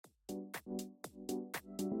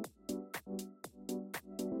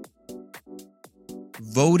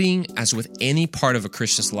Voting, as with any part of a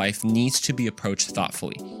Christian's life, needs to be approached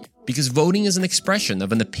thoughtfully. Because voting is an expression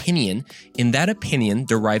of an opinion, and that opinion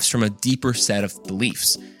derives from a deeper set of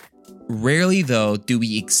beliefs. Rarely, though, do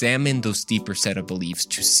we examine those deeper set of beliefs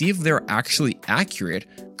to see if they're actually accurate,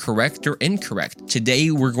 correct, or incorrect.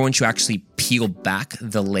 Today, we're going to actually peel back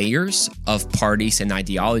the layers of parties and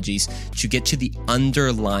ideologies to get to the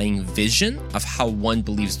underlying vision of how one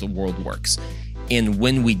believes the world works. And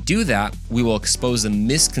when we do that, we will expose the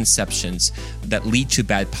misconceptions that lead to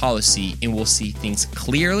bad policy, and we'll see things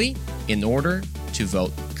clearly in order to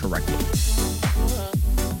vote correctly.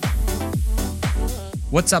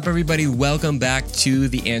 What's up, everybody? Welcome back to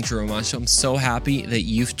the Andrew Roman Show. I'm so happy that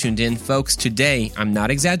you've tuned in. Folks, today, I'm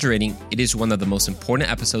not exaggerating, it is one of the most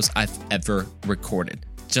important episodes I've ever recorded.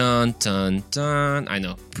 Dun, dun, dun. I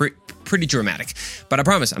know, pretty dramatic, but I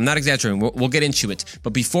promise, I'm not exaggerating. We'll get into it.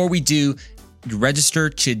 But before we do, register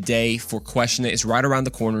today for Question It. It's right around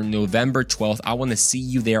the corner, November 12th. I want to see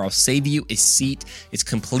you there. I'll save you a seat. It's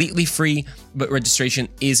completely free, but registration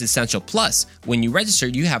is essential. Plus, when you register,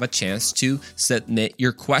 you have a chance to submit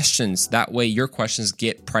your questions. That way, your questions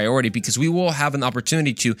get priority because we will have an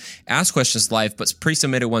opportunity to ask questions live, but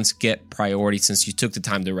pre-submitted ones get priority since you took the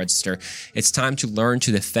time to register. It's time to learn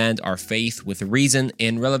to defend our faith with reason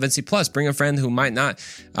and relevancy. Plus, bring a friend who might not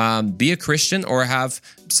be a Christian or have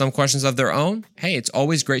some questions of their own. Hey, it's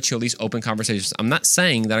always great to at least open conversations. I'm not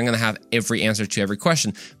saying that I'm going to have every answer to every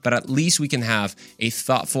question, but at least we can have a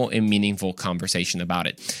thoughtful and meaningful conversation about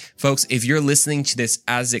it. Folks, if you're listening to this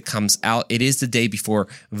as it comes out, it is the day before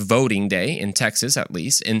voting day in Texas, at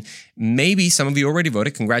least. And maybe some of you already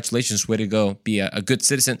voted. Congratulations, way to go, be a good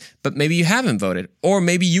citizen. But maybe you haven't voted, or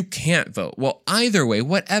maybe you can't vote. Well, either way,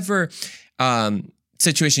 whatever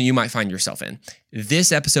situation you might find yourself in,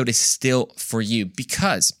 this episode is still for you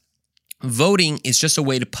because voting is just a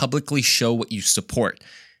way to publicly show what you support.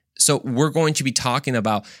 So we're going to be talking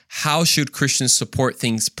about how should Christians support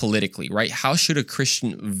things politically, right? How should a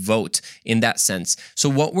Christian vote in that sense? So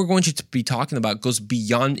what we're going to be talking about goes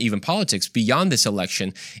beyond even politics, beyond this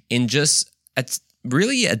election, and just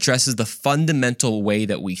really addresses the fundamental way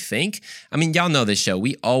that we think. I mean, y'all know this show.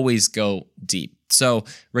 We always go deep. So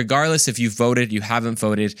regardless if you voted, you haven't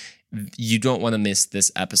voted, you don't want to miss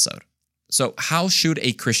this episode. So how should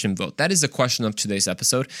a Christian vote? That is the question of today's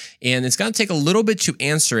episode. And it's going to take a little bit to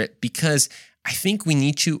answer it because I think we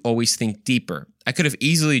need to always think deeper. I could have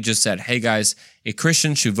easily just said, hey guys, a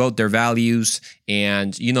Christian should vote their values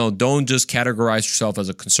and, don't just categorize yourself as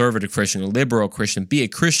a conservative Christian, a liberal Christian. Be a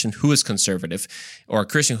Christian who is conservative or a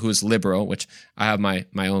Christian who is liberal, which I have my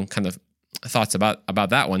own kind of thoughts about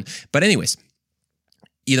that one. But anyways,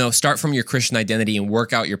 start from your Christian identity and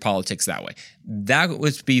work out your politics that way. That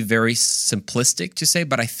would be very simplistic to say,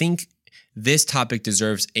 but I think this topic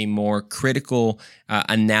deserves a more critical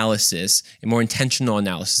analysis, a more intentional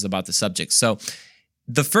analysis about the subject. So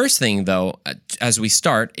the first thing, though, as we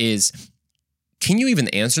start is, can you even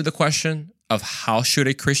answer the question of how should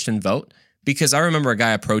a Christian vote? Because I remember a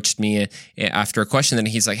guy approached me after a question and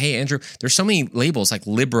he's like, hey, Andrew, there's so many labels like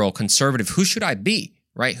liberal, conservative. Who should I be?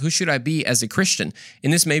 Right? Who should I be as a Christian?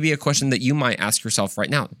 And this may be a question that you might ask yourself right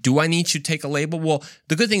now. Do I need to take a label? Well,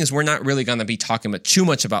 the good thing is we're not really going to be talking about too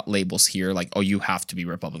much about labels here, like, oh, you have to be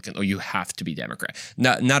Republican, or you have to be Democrat.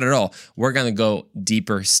 Not at all. We're going to go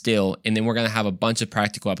deeper still, and then we're going to have a bunch of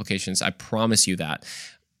practical applications. I promise you that.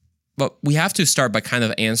 But we have to start by kind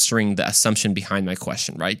of answering the assumption behind my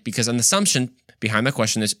question, right? Because an assumption behind my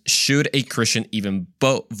question is, should a Christian even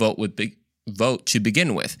vote to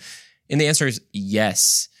begin with? And the answer is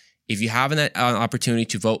yes. If you have an opportunity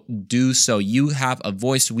to vote, do so. You have a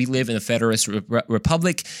voice. We live in a federalist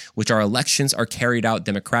republic, which our elections are carried out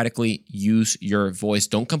democratically. Use your voice.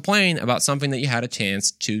 Don't complain about something that you had a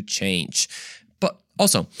chance to change. But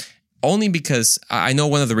also, only because I know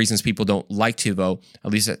one of the reasons people don't like to vote,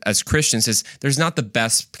 at least as Christians, is there's not the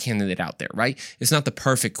best candidate out there, right? It's not the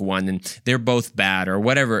perfect one, and they're both bad or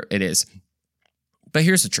whatever it is. But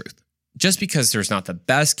here's the truth. Just because there's not the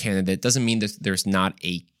best candidate doesn't mean that there's not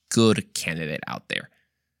a good candidate out there.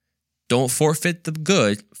 Don't forfeit the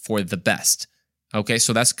good for the best. Okay,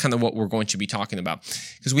 so that's kind of what we're going to be talking about.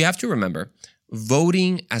 Because we have to remember,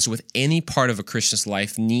 voting, as with any part of a Christian's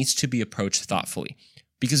life, needs to be approached thoughtfully.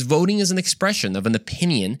 Because voting is an expression of an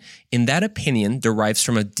opinion, and that opinion derives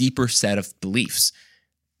from a deeper set of beliefs.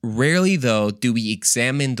 Rarely, though, do we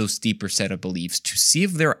examine those deeper set of beliefs to see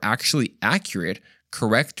if they're actually accurate,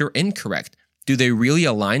 correct, or incorrect. Do they really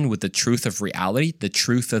align with the truth of reality, the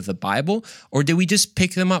truth of the Bible, or do we just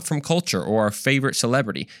pick them up from culture or our favorite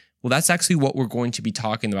celebrity? Well, that's actually what we're going to be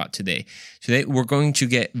talking about today. Today, we're going to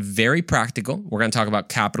get very practical. We're going to talk about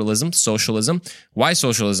capitalism, socialism, why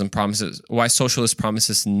socialist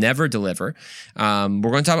promises never deliver. We're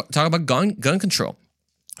going to talk about gun control.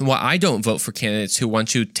 Why I don't vote for candidates who want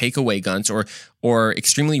to take away guns or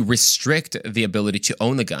extremely restrict the ability to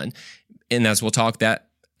own a gun. And as we'll talk, that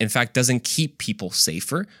in fact doesn't keep people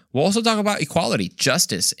safer. We'll also talk about equality,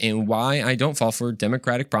 justice, and why I don't fall for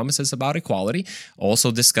Democratic promises about equality.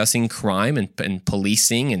 Also discussing crime and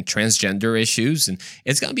policing and transgender issues. And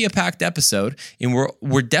it's going to be a packed episode. And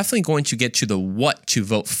we're definitely going to get to the what to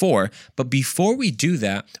vote for. But before we do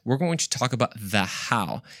that, we're going to talk about the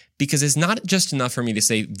how. Because it's not just enough for me to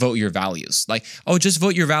say, vote your values. Like, oh, just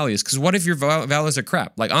vote your values. Because what if your values are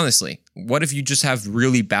crap? Like, honestly, what if you just have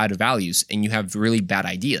really bad values and you have really bad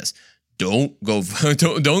ideas? Don't go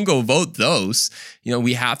vote those.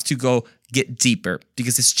 We have to go get deeper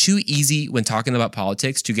because it's too easy when talking about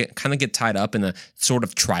politics to get tied up in a sort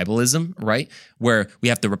of tribalism, right? Where we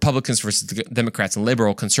have the Republicans versus the Democrats and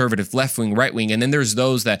liberal, conservative, left wing, right wing. And then there's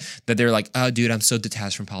those that they're like, oh, dude, I'm so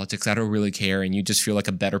detached from politics. I don't really care. And you just feel like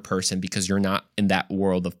a better person because you're not in that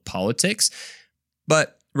world of politics.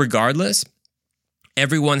 But regardless,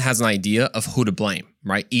 everyone has an idea of who to blame,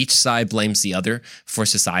 right? Each side blames the other for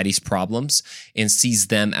society's problems and sees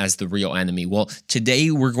them as the real enemy. Well, today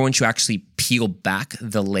we're going to actually peel back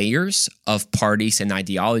the layers of parties and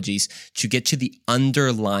ideologies to get to the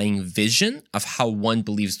underlying vision of how one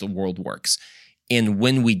believes the world works. And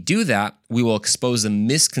when we do that, we will expose the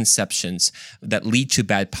misconceptions that lead to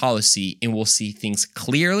bad policy and we'll see things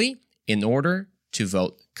clearly in order to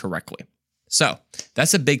vote correctly. So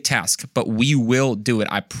that's a big task, but we will do it.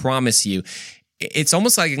 I promise you. It's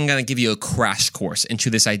almost like I'm going to give you a crash course into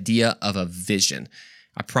this idea of a vision.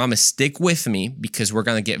 I promise, stick with me because we're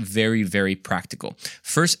going to get very, very practical.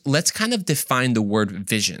 First, let's kind of define the word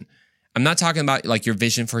vision. I'm not talking about like your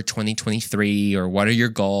vision for 2023 or what are your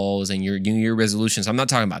goals and your New Year resolutions. I'm not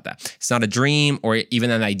talking about that. It's not a dream or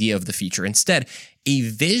even an idea of the future. Instead, a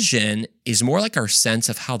vision is more like our sense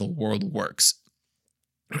of how the world works.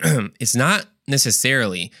 It's not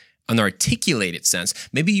necessarily an articulated sense.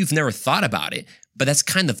 Maybe you've never thought about it, but that's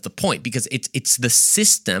kind of the point because it's the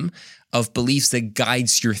system of beliefs that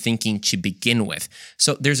guides your thinking to begin with.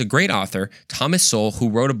 So there's a great author, Thomas Sowell, who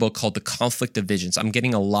wrote a book called The Conflict of Visions. I'm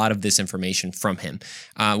getting a lot of this information from him,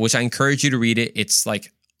 which I encourage you to read it. It's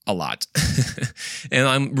like a lot. And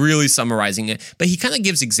I'm really summarizing it. But he kind of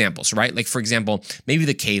gives examples, right? Like, for example, maybe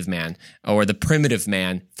the caveman or the primitive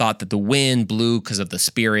man thought that the wind blew because of the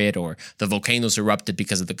spirit or the volcanoes erupted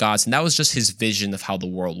because of the gods. And that was just his vision of how the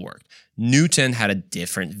world worked. Newton had a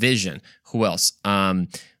different vision. Who else?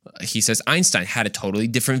 He says Einstein had a totally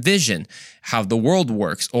different vision how the world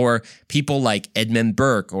works, or people like Edmund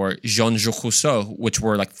Burke or Jean-Jacques Rousseau, which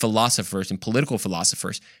were like philosophers and political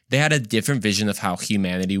philosophers. They had a different vision of how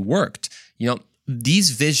humanity worked. These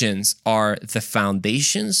visions are the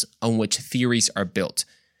foundations on which theories are built.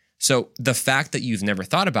 So the fact that you've never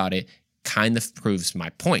thought about it kind of proves my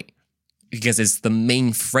point, because it's the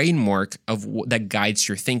main framework of that guides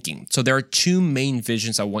your thinking. So there are two main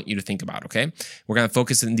visions I want you to think about, okay? We're going to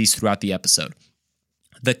focus on these throughout the episode.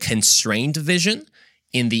 The constrained vision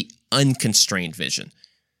and the unconstrained vision.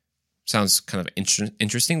 Sounds kind of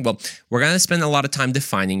interesting. Well, we're going to spend a lot of time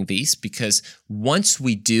defining these because once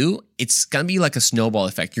we do, it's going to be like a snowball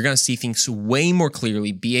effect. You're going to see things way more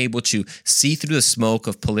clearly, be able to see through the smoke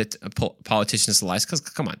of politicians' lies. Because,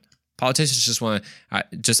 come on. Politicians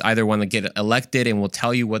just either want to get elected and will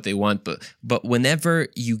tell you what they want, but whenever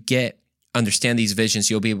you understand these visions,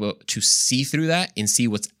 you'll be able to see through that and see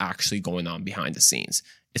what's actually going on behind the scenes.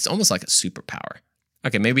 It's almost like a superpower.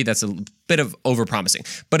 Okay, maybe that's a bit of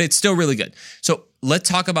overpromising, but it's still really good. So let's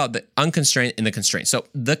talk about the unconstrained and the constrained. So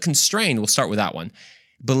the constrained, we'll start with that one,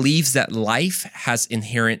 believes that life has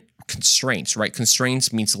inherent constraints, right?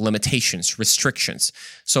 Constraints means limitations, restrictions.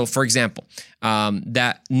 So for example,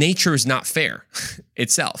 that nature is not fair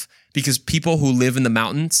itself because people who live in the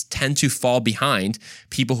mountains tend to fall behind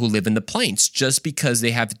people who live in the plains just because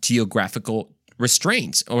they have geographical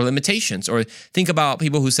restraints or limitations. Or think about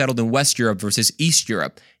people who settled in West Europe versus East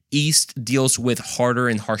Europe. East deals with harder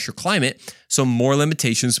and harsher climate, so more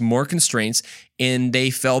limitations, more constraints, and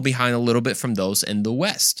they fell behind a little bit from those in the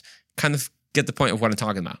West. Kind of get the point of what I'm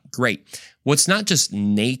talking about. Great. Well, it's not just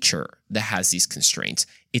nature that has these constraints.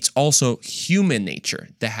 It's also human nature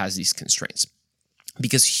that has these constraints.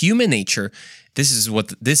 Because human nature, this is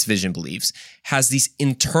what this vision believes, has these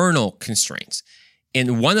internal constraints.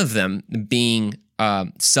 And one of them being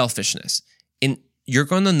selfishness. And you're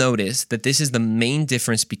going to notice that this is the main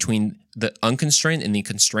difference between the unconstrained and the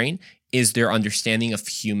constrained is their understanding of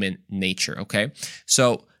human nature, okay?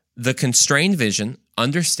 So the constrained vision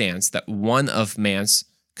understands that one of man's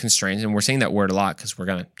constraints, and we're saying that word a lot because we're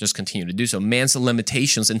going to just continue to do so, man's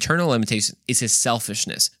limitations, internal limitations, is his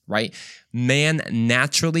selfishness, right? Man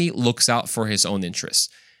naturally looks out for his own interests.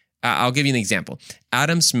 I'll give you an example.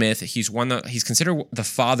 Adam Smith, he's considered the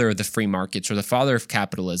father of the free markets or the father of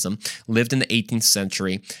capitalism, lived in the 18th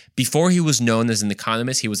century. Before he was known as an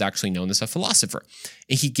economist, he was actually known as a philosopher.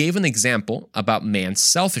 And he gave an example about man's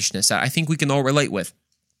selfishness that I think we can all relate with.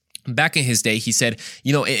 Back in his day, he said,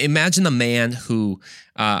 imagine a man who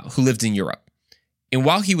lived in Europe. And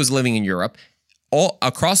while he was living in Europe, all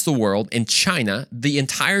across the world, in China, the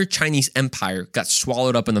entire Chinese empire got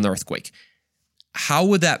swallowed up in an earthquake. How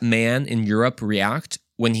would that man in Europe react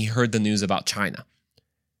when he heard the news about China?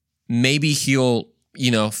 Maybe he'll,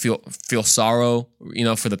 feel sorrow,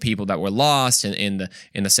 for the people that were lost and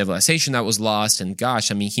in the civilization that was lost. And gosh,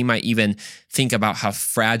 he might even think about how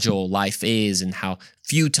fragile life is and how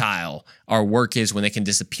futile our work is when it can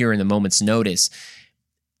disappear in a moment's notice.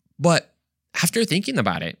 But after thinking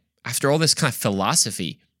about it, after all this kind of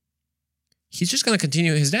philosophy, he's just going to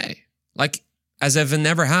continue his day, like as if it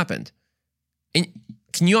never happened. And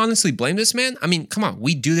can you honestly blame this man? Come on,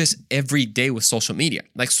 we do this every day with social media.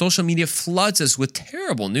 Like, social media floods us with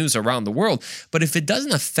terrible news around the world. But if it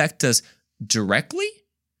doesn't affect us directly,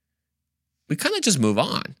 we kind of just move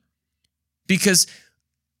on. Because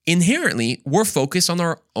inherently, we're focused on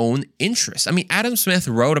our own interests. Adam Smith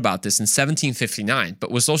wrote about this in 1759,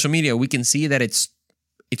 but with social media, we can see that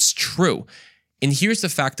it's true. And here's the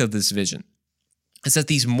fact of this vision. It's that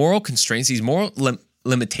these moral constraints, these moral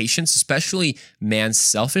limitations, especially man's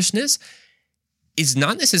selfishness, is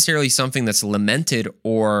not necessarily something that's lamented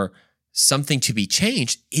or something to be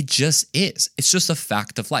changed. It just is. It's just a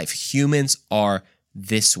fact of life. Humans are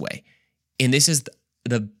this way. And this is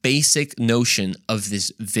the basic notion of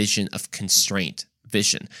this vision of constraint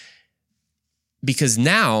vision. Because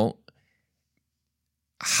now,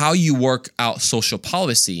 how you work out social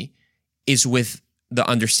policy is with the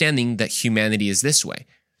understanding that humanity is this way.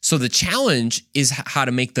 So the challenge is how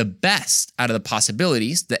to make the best out of the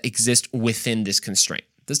possibilities that exist within this constraint.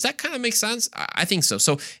 Does that kind of make sense? I think so.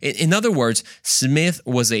 So in other words, Smith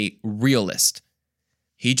was a realist.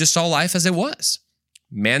 He just saw life as it was.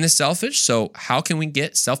 Man is selfish, so how can we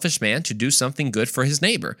get selfish man to do something good for his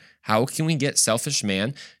neighbor? How can we get selfish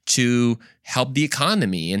man to help the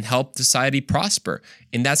economy and help society prosper?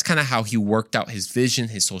 And that's kind of how he worked out his vision,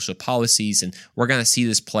 his social policies, and we're going to see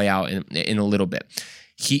this play out in a little bit.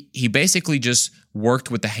 He basically just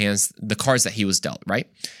worked with the cards that he was dealt, right?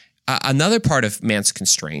 Another part of man's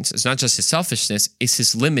constraints is not just his selfishness, it's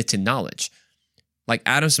his limited knowledge. Like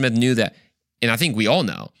Adam Smith knew that, and I think we all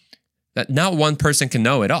know, that not one person can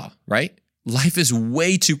know it all, right? Life is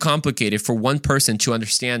way too complicated for one person to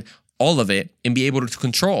understand all of it and be able to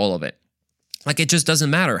control all of it. Like, it just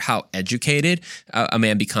doesn't matter how educated a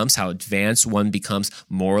man becomes, how advanced one becomes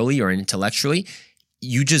morally or intellectually.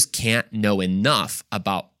 You just can't know enough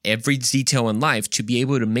about every detail in life to be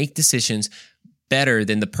able to make decisions better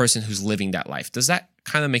than the person who's living that life. Does that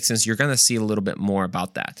kind of make sense? You're going to see a little bit more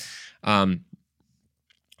about that.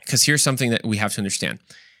 Because here's something that we have to understand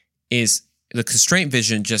is the constraint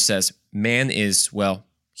vision just says man is,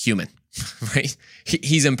 human, right?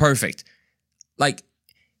 He's imperfect. Like,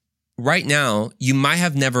 right now, you might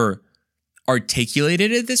have never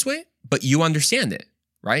articulated it this way, but you understand it.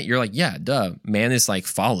 Right? You're like, yeah, duh. Man is like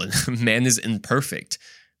fallen. Man is imperfect.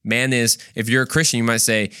 Man is, if you're a Christian, you might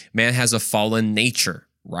say, man has a fallen nature,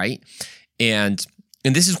 right? And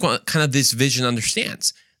this is what kind of this vision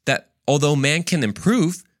understands, that although man can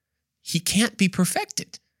improve, he can't be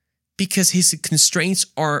perfected because his constraints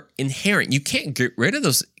are inherent. You can't get rid of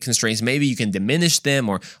those constraints. Maybe you can diminish them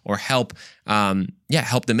or help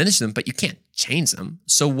diminish them, but you can't change them.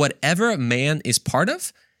 So whatever man is part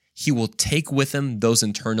of, he will take with him those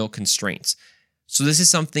internal constraints. So this is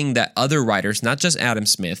something that other writers, not just Adam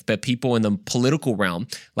Smith, but people in the political realm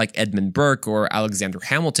like Edmund Burke or Alexander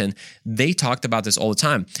Hamilton, they talked about this all the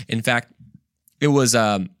time. In fact, it was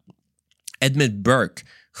Edmund Burke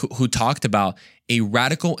who talked about a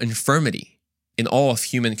radical infirmity in all of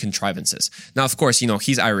human contrivances. Now, of course,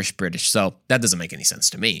 he's Irish-British, so that doesn't make any sense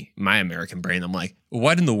to me. My American brain, I'm like,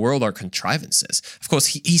 what in the world are contrivances? Of course,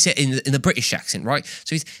 he said in the British accent, right?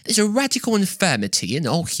 So there's a radical infirmity in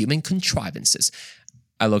all human contrivances.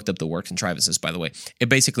 I looked up the word contrivances, by the way. It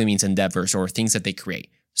basically means endeavors or things that they create.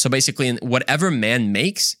 So basically, whatever man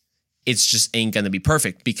makes, it's just ain't going to be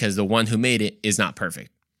perfect because the one who made it is not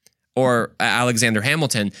perfect. Or Alexander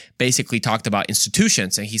Hamilton basically talked about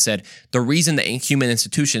institutions, and he said the reason that human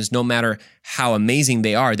institutions, no matter how amazing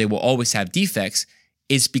they are, they will always have defects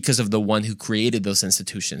is because of the one who created those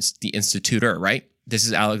institutions, the institutor, right? This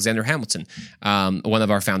is Alexander Hamilton, one of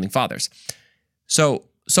our founding fathers. So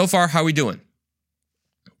far, how are we doing?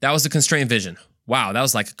 That was the constrained vision. Wow, that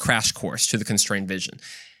was like a crash course to the constrained vision.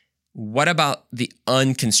 What about the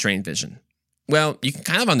unconstrained vision? Well, you can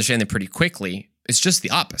kind of understand it pretty quickly. It's just the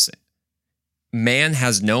opposite. Man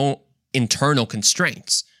has no internal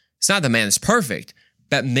constraints. It's not that man is perfect,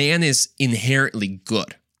 but man is inherently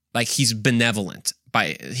good. Like he's benevolent.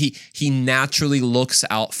 He naturally looks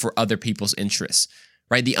out for other people's interests,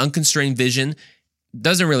 right? The unconstrained vision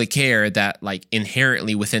doesn't really care that like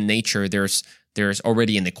inherently within nature there's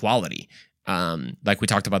already inequality. Like we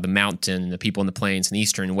talked about the mountain, the people in the plains in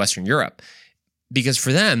Eastern and Western Europe. Because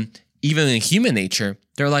for them, even in human nature,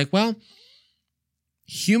 they're like, well,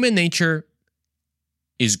 human nature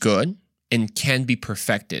is good and can be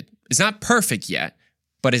perfected. It's not perfect yet,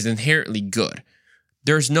 but is inherently good.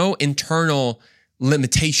 There's no internal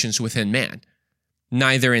limitations within man,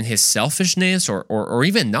 neither in his selfishness or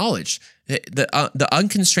even knowledge. The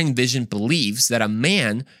unconstrained vision believes that a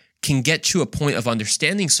man can get to a point of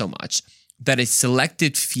understanding so much that a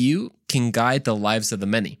selected few can guide the lives of the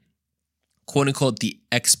many. Quote unquote, the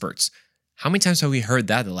experts. How many times have we heard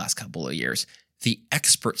that the last couple of years? The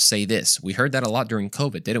experts say this. We heard that a lot during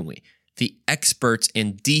COVID, didn't we? The experts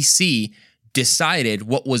in DC decided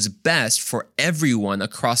what was best for everyone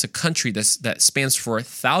across a country that spans for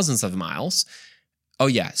thousands of miles. Oh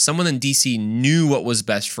yeah, someone in DC knew what was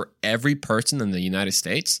best for every person in the United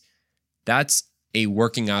States. That's a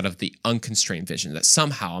working out of the unconstrained vision, that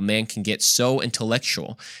somehow a man can get so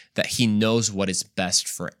intellectual that he knows what is best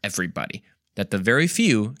for everybody, that the very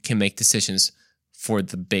few can make decisions for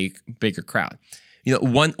the bigger crowd. You know,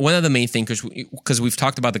 one of the main thinkers, because we've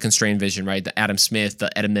talked about the constrained vision, right? The Adam Smith,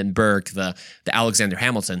 the Edmund Burke, the Alexander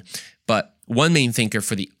Hamilton. But one main thinker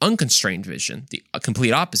for the unconstrained vision, the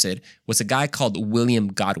complete opposite, was a guy called William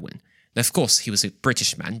Godwin. Now, of course, he was a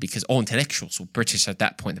British man because all intellectuals were British at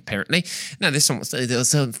that point, apparently. Now, there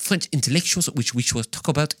was French intellectuals, which we'll talk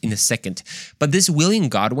about in a second. But this William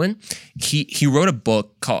Godwin, he wrote a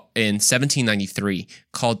book in 1793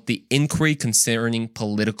 called The Inquiry Concerning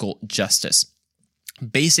Political Justice.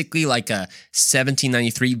 Basically like a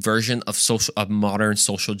 1793 version of modern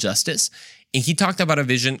social justice. And he talked about a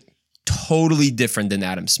vision totally different than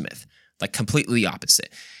Adam Smith, like completely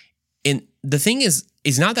opposite. And the thing is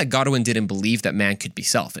not that Godwin didn't believe that man could be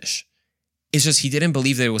selfish. It's just he didn't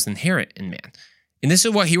believe that it was inherent in man. And this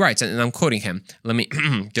is what he writes, and I'm quoting him. Let me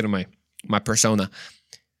get on my persona.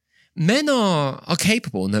 Men are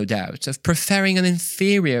capable, no doubt, of preferring an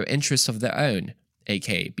inferior interest of their own,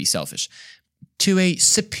 aka be selfish, to a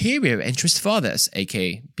superior interest of others,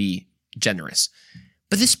 aka be generous.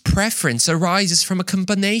 But this preference arises from a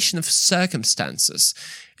combination of circumstances,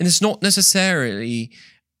 and is not necessarily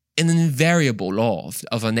an invariable law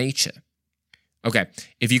of our nature. Okay,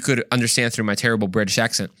 if you could understand through my terrible British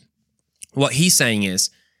accent, what he's saying is,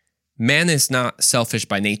 man is not selfish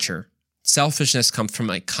by nature. Selfishness comes from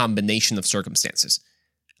a combination of circumstances.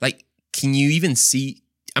 Like, can you even see?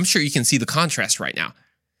 I'm sure you can see the contrast right now.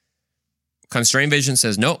 Constrained vision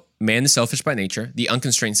says, no, man is selfish by nature. The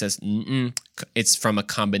unconstrained says, it's from a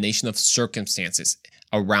combination of circumstances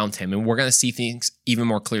around him. And we're going to see things even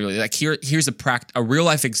more clearly. Like here's a real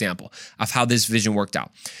life example of how this vision worked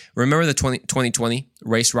out. Remember the 2020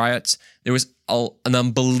 race riots? There was an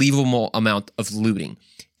unbelievable amount of looting.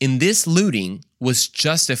 And this looting was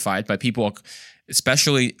justified by people,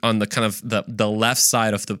 especially on the kind of the left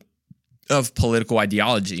side of political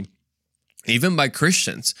ideology, even by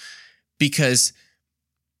Christians, because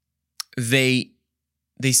they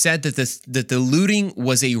said that the looting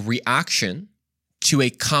was a reaction to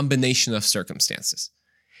a combination of circumstances.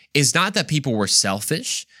 It's not that people were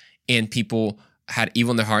selfish and people had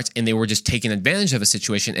evil in their hearts and they were just taking advantage of a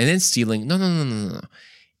situation and then stealing. No.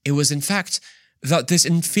 It was in fact that this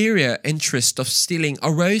inferior interest of stealing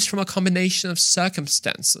arose from a combination of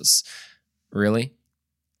circumstances. Really?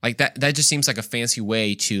 Like that just seems like a fancy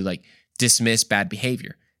way to like dismiss bad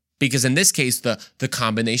behavior. Because in this case, the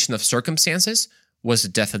combination of circumstances was the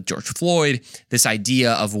death of George Floyd, this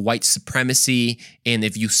idea of white supremacy, and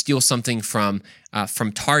if you steal something from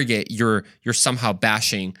Target, you're somehow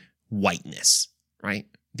bashing whiteness, right?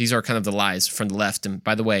 These are kind of the lies from the left. And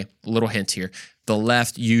by the way, a little hint here, the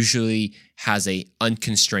left usually has a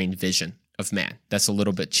unconstrained vision of man. That's a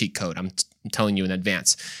little bit cheat code. I'm telling you in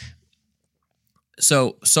advance.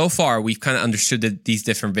 So far, we've kind of understood these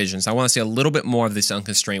different visions. I want to say a little bit more of this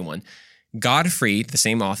unconstrained one. Godfrey, the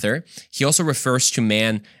same author, he also refers to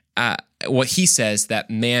man, what he says that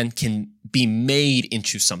man can be made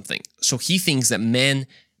into something. So he thinks that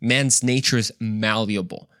man's nature is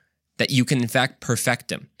malleable, that you can in fact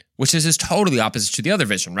perfect him, which is totally opposite to the other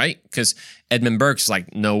vision, right? Because Edmund Burke's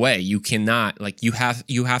like, no way, you cannot, like you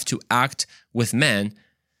have to act with men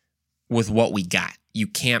with what we got. You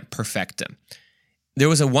can't perfect them. There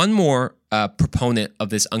was one more proponent of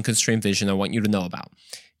this unconstrained vision I want you to know about.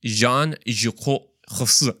 Jean Jacques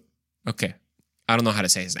Rousseau. Okay, I don't know how to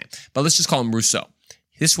say his name, but let's just call him Rousseau.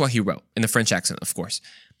 This is what he wrote, in the French accent, of course.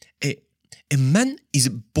 A man is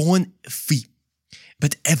born free,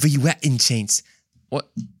 but everywhere in chains. What?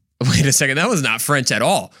 Wait a second, that was not French at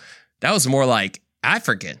all. That was more like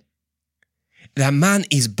African. The man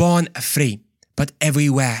is born free, but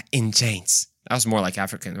everywhere in chains. That was more like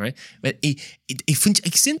African, right? But a French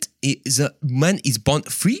accent is a man is born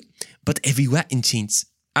free, but everywhere in chains.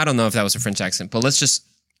 I don't know if that was a French accent, but let's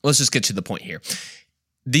just get to the point here.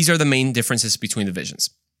 These are the main differences between the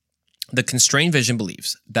visions. The constrained vision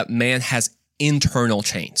believes that man has internal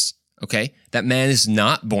chains, okay? That man is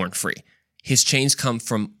not born free. His chains come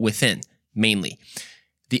from within, mainly.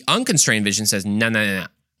 The unconstrained vision says, no.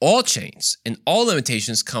 All chains and all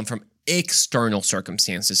limitations come from external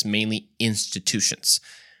circumstances, mainly institutions.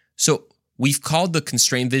 So we've called the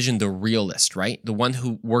constrained vision the realist, right? The one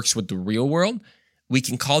who works with the real world. We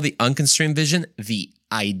can call the unconstrained vision the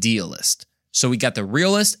idealist. So we got the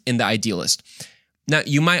realist and the idealist. Now,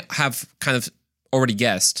 you might have kind of already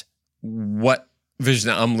guessed what vision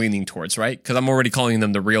that I'm leaning towards, right? Because I'm already calling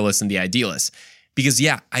them the realist and the idealist. Because,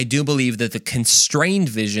 yeah, I do believe that the constrained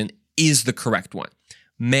vision is the correct one.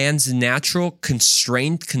 Man's natural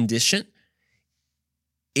constrained condition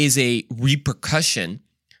is a repercussion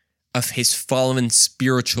of his fallen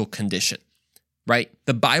spiritual condition, right?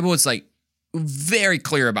 The Bible is like very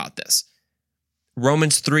clear about this.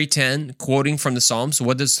 Romans 3:10, quoting from the Psalms,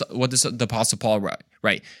 what does the Apostle Paul write?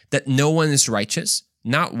 Right? That no one is righteous,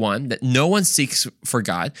 not one, that no one seeks for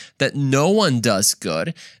God, that no one does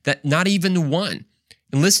good, that not even one.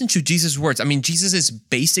 And listen to Jesus' words. I mean, Jesus is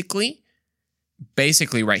basically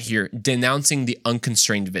right here denouncing the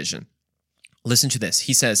unconstrained vision. Listen to this.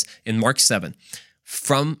 He says in Mark 7,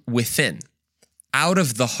 from within, out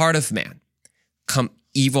of the heart of man, come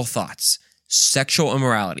evil thoughts, sexual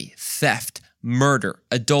immorality, theft, murder,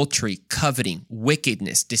 adultery, coveting,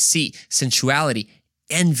 wickedness, deceit, sensuality,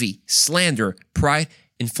 envy, slander, pride,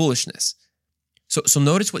 and foolishness. So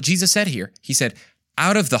notice what Jesus said here. He said,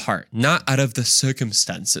 out of the heart, not out of the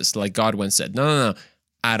circumstances, like God once said. No.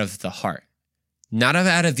 Out of the heart. Not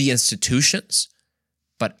out of the institutions,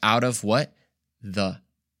 but out of what? The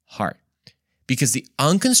heart. Because the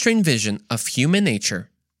unconstrained vision of human nature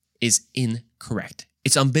is incorrect.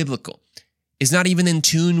 It's unbiblical. It's not even in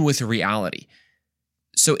tune with reality.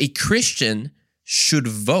 So a Christian should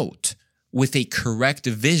vote with a correct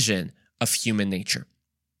vision of human nature.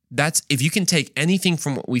 That's, if you can take anything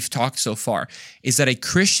from what we've talked so far, is that a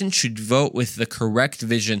Christian should vote with the correct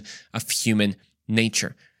vision of human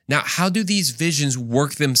nature. Now, how do these visions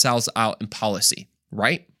work themselves out in policy,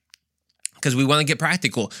 right? Because we want to get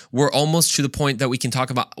practical. We're almost to the point that we can talk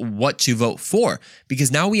about what to vote for,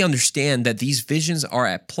 because now we understand that these visions are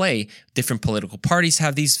at play. Different political parties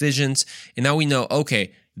have these visions, and now we know,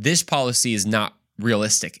 okay, this policy is not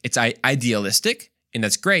realistic. It's idealistic, and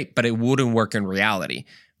that's great, but it wouldn't work in reality.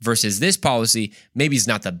 Versus this policy, maybe it's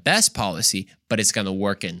not the best policy, but it's going to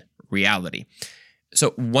work in reality.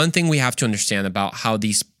 So one thing we have to understand about how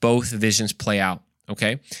these both visions play out,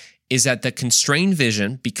 okay, is that the constrained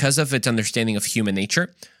vision, because of its understanding of human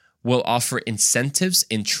nature, will offer incentives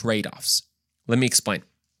and trade-offs. Let me explain.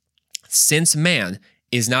 Since man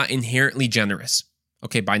is not inherently generous,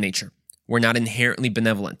 okay, by nature, we're not inherently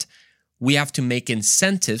benevolent, we have to make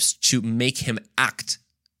incentives to make him act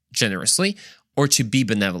generously or to be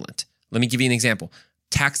benevolent. Let me give you an example.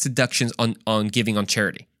 Tax deductions on giving on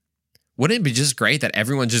charity. Wouldn't it be just great that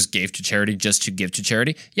everyone just gave to charity just to give to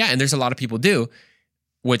charity? Yeah, and there's a lot of people do,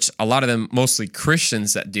 which a lot of them, mostly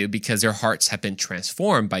Christians that do, because their hearts have been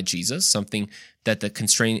transformed by Jesus, something that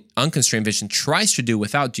the unconstrained vision tries to do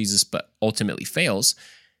without Jesus, but ultimately fails.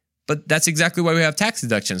 But that's exactly why we have tax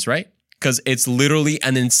deductions, right? Because it's literally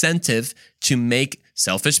an incentive to make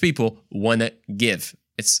selfish people want to give.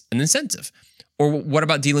 It's an incentive. Or what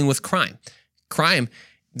about dealing with crime? Crime,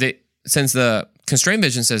 since the constrained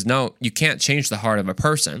vision says, no, you can't change the heart of a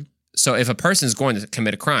person. So if a person is going to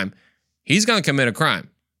commit a crime, he's going to commit a crime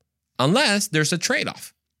unless there's a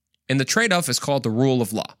trade-off. And the trade-off is called the rule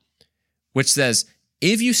of law, which says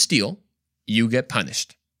if you steal, you get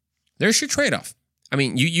punished. There's your trade-off. I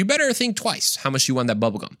mean, you better think twice how much you want that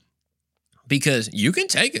bubblegum. because you can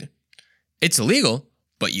take it. It's illegal,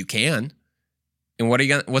 but you can. And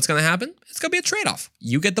what's going to happen? It's going to be a trade-off.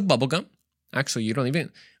 You get the bubble gum. Actually, you don't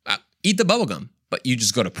even eat the bubble gum, but you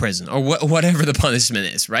just go to prison or whatever the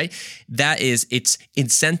punishment is, right? It's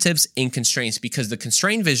incentives and constraints, because the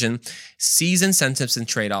constrained vision sees incentives and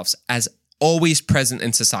trade-offs as always present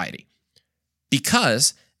in society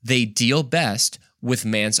because they deal best with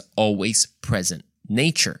man's always present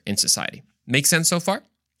nature in society. Make sense so far?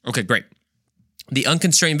 Okay, great. The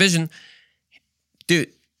unconstrained vision,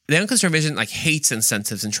 dude, like hates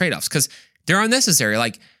incentives and trade-offs because they're unnecessary.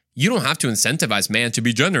 Like, you don't have to incentivize man to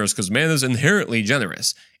be generous because man is inherently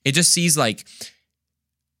generous. It just sees like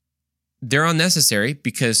they're unnecessary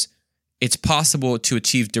because it's possible to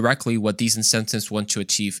achieve directly what these incentives want to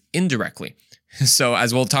achieve indirectly. So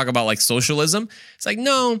as we'll talk about like socialism, it's like,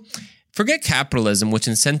 no, forget capitalism, which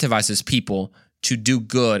incentivizes people to do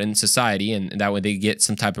good in society and that way they get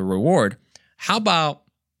some type of reward. How about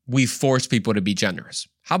we force people to be generous?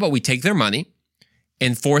 How about we take their money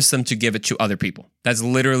and force them to give it to other people? That's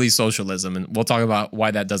literally socialism, and we'll talk about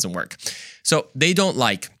why that doesn't work. So they don't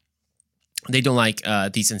like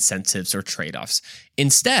these incentives or trade-offs.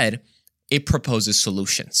 Instead, it proposes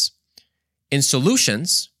solutions. And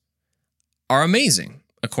solutions are amazing,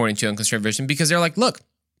 according to unconstrained vision, because they're like, look,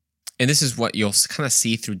 and this is what you'll kind of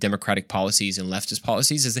see through democratic policies and leftist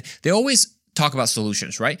policies, is they always talk about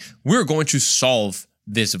solutions, right? We're going to solve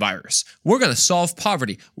this virus. We're going to solve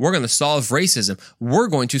poverty. We're going to solve racism. We're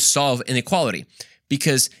going to solve inequality.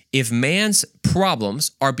 Because if man's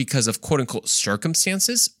problems are because of quote unquote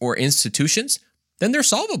circumstances or institutions, then they're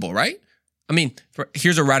solvable, right? I mean,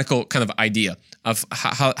 here's a radical kind of idea of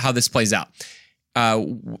how this plays out.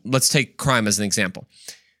 Let's take crime as an example.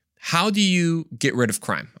 How do you get rid of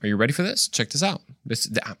crime? Are you ready for this? Check this out.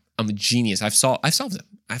 I'm a genius. I've solved it.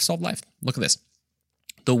 I've solved life. Look at this.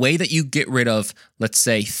 The way that you get rid of, let's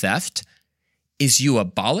say, theft is you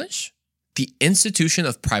abolish the institution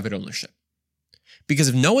of private ownership. Because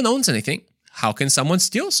if no one owns anything, how can someone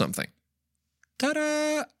steal something?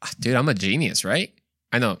 Ta-da! Dude, I'm a genius, right?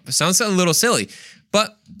 I know, it sounds a little silly,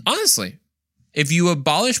 but honestly, if you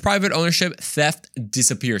abolish private ownership, theft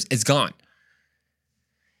disappears. It's gone.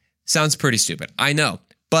 Sounds pretty stupid, I know,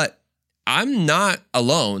 but I'm not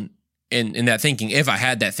alone in that thinking. If I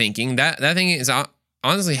had that thinking, that thinking is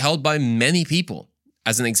honestly held by many people.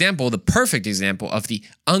 As an example, the perfect example of the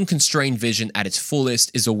unconstrained vision at its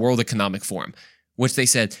fullest is the World Economic Forum, which they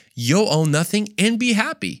said, you'll own nothing and be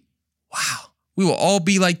happy. Wow. We will all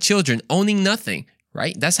be like children owning nothing,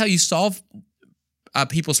 right? That's how you solve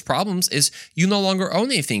people's problems, is you no longer own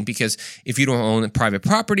anything, because if you don't own private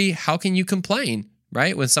property, how can you complain,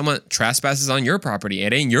 right? When someone trespasses on your property,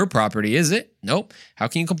 it ain't your property, is it? Nope. How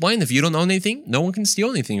can you complain if you don't own anything? No one can steal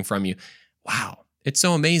anything from you. Wow. It's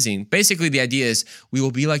so amazing. Basically, the idea is we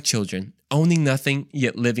will be like children, owning nothing,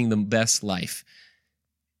 yet living the best life.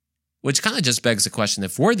 Which kind of just begs the question,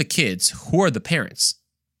 if we're the kids, who are the parents?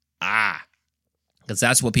 Because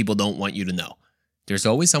that's what people don't want you to know. There's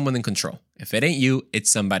always someone in control. If it ain't you,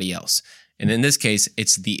 it's somebody else. And in this case,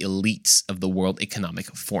 it's the elites of the World Economic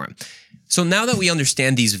Forum. So now that we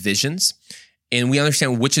understand these visions, and we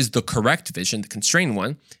understand which is the correct vision, the constrained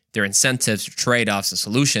one, their incentives, trade-offs, and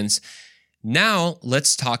solutions, now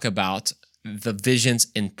let's talk about the visions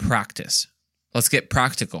in practice. Let's get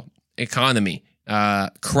practical. Economy,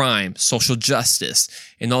 crime, social justice,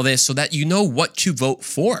 and all this, so that you know what to vote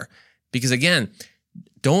for. Because again,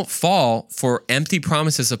 don't fall for empty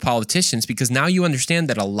promises of politicians, because now you understand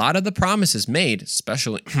that a lot of the promises made,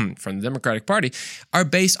 especially from the Democratic Party, are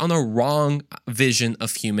based on a wrong vision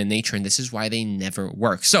of human nature, and this is why they never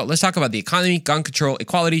work. So let's talk about the economy, gun control,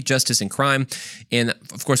 equality, justice, and crime. And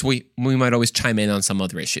of course, we might always chime in on some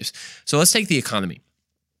other issues. So let's take the economy.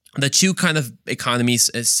 The two kind of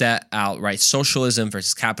economies set out, right? Socialism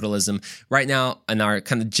versus capitalism. Right now, in our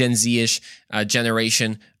kind of Gen Z-ish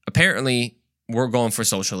generation, apparently we're going for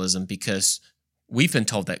socialism because we've been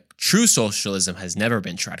told that true socialism has never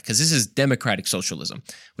been tried, because this is democratic socialism,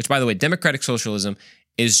 which, by the way, democratic socialism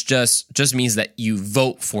is just means that you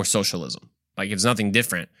vote for socialism. Like, it's nothing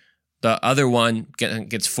different. The other one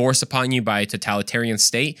gets forced upon you by a totalitarian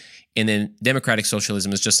state, and then democratic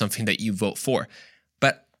socialism is just something that you vote for.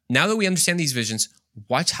 But now that we understand these visions,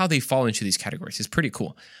 watch how they fall into these categories. It's pretty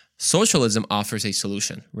cool. Socialism offers a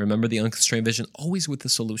solution. Remember the unconstrained vision, always with the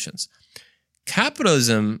solutions.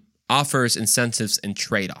 Capitalism offers incentives and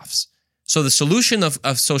trade-offs. So the solution of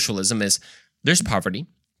socialism is, there's poverty.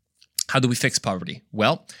 How do we fix poverty?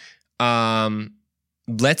 Well,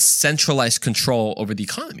 let's centralize control over the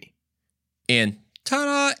economy. And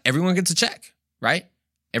ta-da, everyone gets a check, right?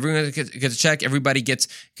 Everyone gets a check. Everybody gets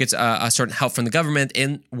a certain help from the government,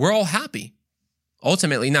 and we're all happy.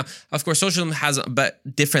 Ultimately, now, of course, socialism has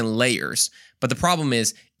different layers, but the problem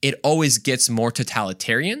is it always gets more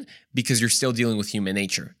totalitarian because you're still dealing with human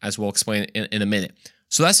nature, as we'll explain in a minute.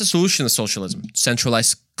 So that's the solution to socialism: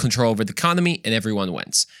 centralized control over the economy, and everyone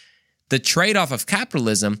wins. The trade-off of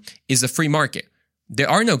capitalism is the free market. There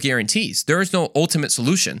are no guarantees. There is no ultimate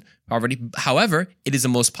solution. Poverty, however, it is the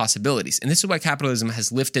most possibilities. And this is why capitalism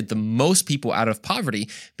has lifted the most people out of poverty,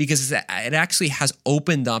 because it actually has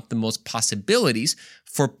opened up the most possibilities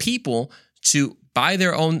for people to, by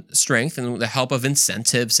their own strength and with the help of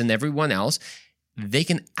incentives and everyone else, they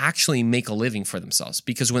can actually make a living for themselves.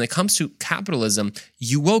 Because when it comes to capitalism,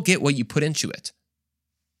 you will get what you put into it.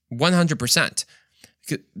 100%.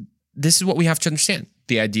 This is what we have to understand.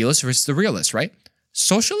 The idealist versus the realist, right?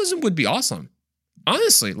 Socialism would be awesome.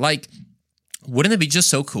 Honestly, like, wouldn't it be just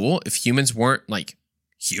so cool if humans weren't, like,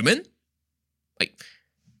 human? Like,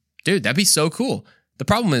 dude, that'd be so cool. The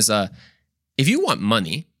problem is, if you want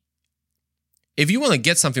money, if you want to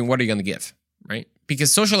get something, what are you going to give, right?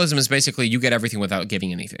 Because socialism is basically you get everything without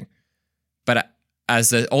giving anything. But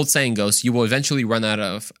as the old saying goes, you will eventually run out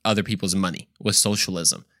of other people's money with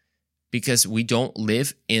socialism, because we don't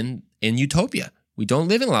live in utopia. We don't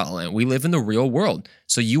live in La La Land. We live in the real world.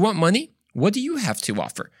 So you want money? What do you have to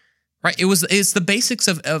offer? Right? It's the basics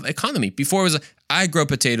of economy. Before it was, I grow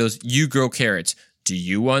potatoes, you grow carrots. Do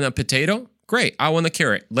you want a potato? Great. I want a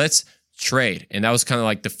carrot. Let's trade. And that was kind of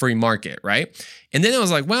like the free market, right? And then it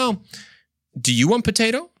was like, well, do you want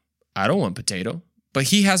potato? I don't want potato. But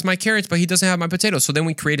he has my carrots, but he doesn't have my potatoes. So then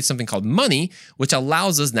we created something called money, which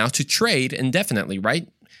allows us now to trade indefinitely, right?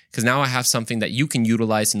 Because now I have something that you can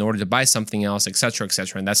utilize in order to buy something else, et cetera, et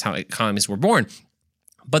cetera. And that's how economies were born.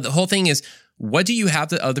 But the whole thing is, what do you have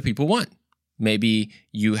that other people want? Maybe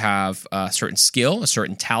you have a certain skill, a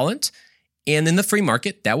certain talent, and in the free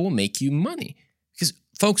market, that will make you money. Because,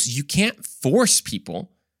 folks, you can't force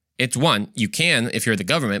people. It's one, you can if you're the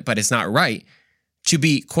government, but it's not right to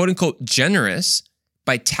be, quote unquote, generous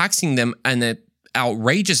by taxing them an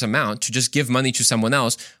outrageous amount to just give money to someone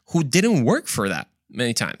else who didn't work for that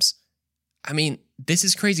many times. I mean, this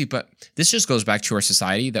is crazy, but this just goes back to our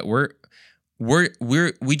society that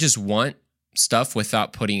we just want stuff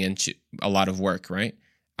without putting into a lot of work, right?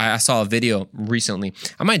 I saw a video recently.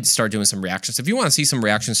 I might start doing some reactions. If you want to see some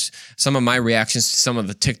reactions, some of my reactions to some of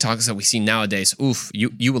the TikToks that we see nowadays,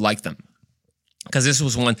 you would like them. Because this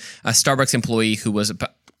was one, a Starbucks employee who was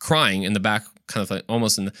crying in the back, kind of like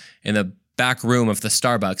almost in the back room of the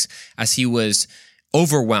Starbucks, as he was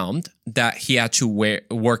overwhelmed that he had to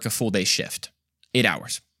work a full day shift, 8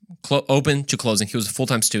 hours. Open to closing. He was a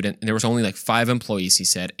full-time student, and there was only like 5 employees, he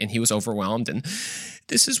said, and he was overwhelmed, and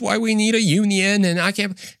this is why we need a union, and I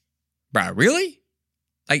can't... Bro, really?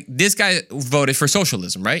 Like, this guy voted for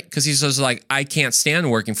socialism, right? Because he says, like, I can't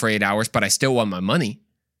stand working for 8 hours, but I still want my money.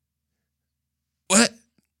 What?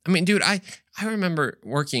 I mean, dude, I remember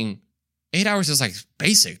working 8 hours is like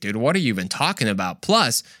basic, dude. What are you even talking about?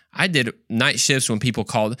 Plus, I did night shifts when people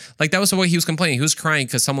called. Like, that was the way he was complaining. He was crying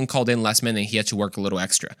because someone called in last minute and he had to work a little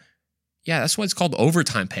extra. Yeah, that's why it's called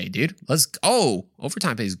overtime pay, dude. Let's go.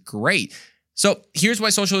 Overtime pay is great. So here's why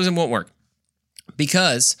socialism won't work.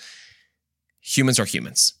 Because humans are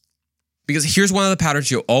humans. Because here's one of the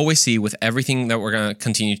patterns you'll always see with everything that we're going to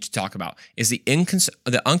continue to talk about is the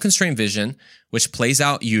unconstrained vision, which plays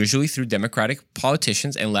out usually through democratic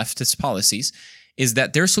politicians and leftist policies, is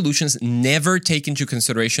that their solutions never take into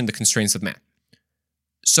consideration the constraints of man.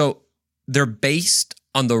 So they're based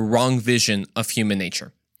on the wrong vision of human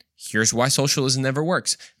nature. Here's why socialism never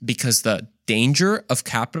works. Because the danger of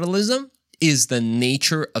capitalism is the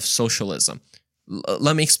nature of socialism.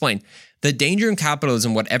 Let me explain. The danger in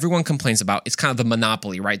capitalism, what everyone complains about, is kind of the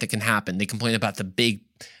monopoly, right, that can happen. They complain about the big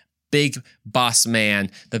boss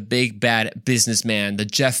man, the big bad businessman, the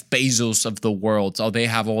Jeff Bezos of the world. Oh, they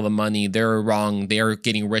have all the money. They're wrong. They're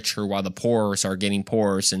getting richer while the poor are getting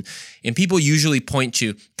poorer. And people usually point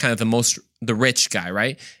to kind of the rich guy,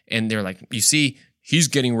 right? And they're like, you see, he's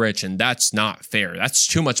getting rich and that's not fair. That's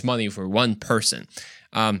too much money for one person.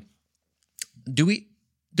 Do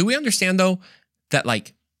we understand, though, that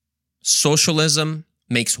like socialism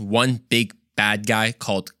makes one big bad guy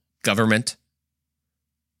called government?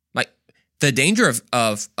 Like, the danger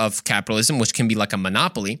of capitalism, which can be like a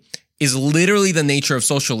monopoly, is literally the nature of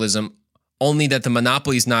socialism, only that the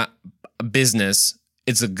monopoly is not a business,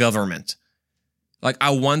 it's a government. Like, I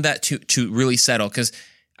want that to really settle, because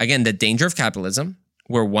again, the danger of capitalism,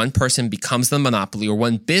 where one person becomes the monopoly or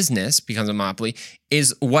one business becomes a monopoly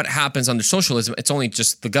is what happens under socialism. It's only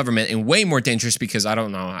just the government and way more dangerous because I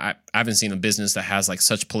don't know. I haven't seen a business that has like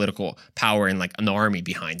such political power and like an army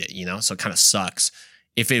behind it, so it kind of sucks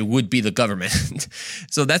if it would be the government.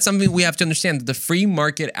 So that's something we have to understand. The free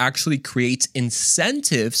market actually creates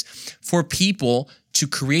incentives for people to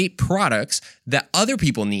create products that other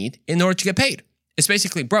people need in order to get paid. It's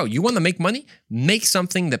basically, bro, you want to make money? Make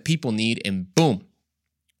something that people need and boom,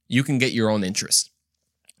 you can get your own interest.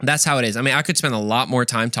 That's how it is. I mean, I could spend a lot more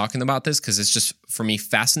time talking about this because it's just, for me,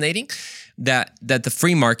 fascinating that the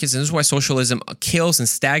free markets, and this is why socialism kills and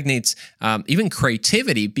stagnates even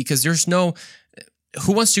creativity, because there's no...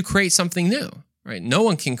 Who wants to create something new, right? No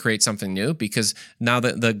one can create something new because now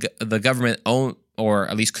the government own or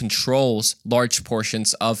at least controls large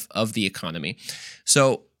portions of the economy.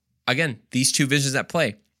 So again, these two visions at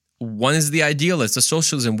play. One is the idealist, the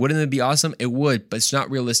socialism. Wouldn't it be awesome? It would, but it's not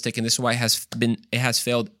realistic, and this is why it has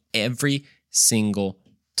failed every single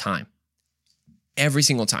time. Every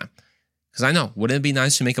single time. Because I know, wouldn't it be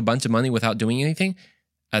nice to make a bunch of money without doing anything?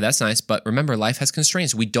 That's nice, but remember, life has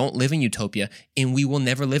constraints. We don't live in utopia, and we will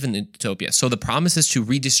never live in utopia. So the promise is to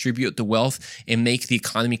redistribute the wealth and make the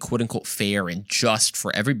economy, quote unquote, fair and just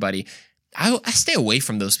for everybody. I stay away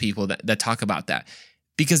from those people that talk about that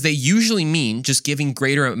because they usually mean just giving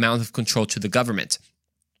greater amount of control to the government.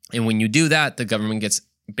 And when you do that, the government gets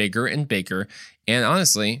bigger and bigger, and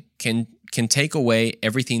honestly, can take away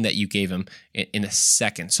everything that you gave them in a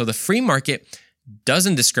second. So the free market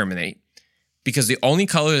doesn't discriminate, because the only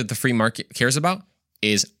color that the free market cares about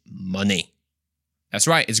is money. That's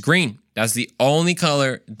right, it's green. That's the only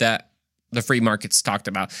color that the free markets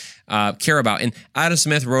care about. And Adam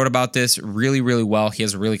Smith wrote about this really, really well. He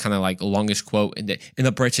has a really kind of like longish quote in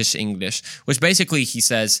the British English, which basically he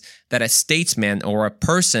says that a statesman or a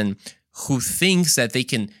person who thinks that they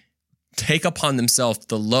can take upon themselves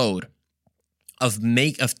the load of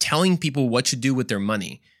telling people what to do with their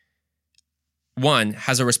money, one,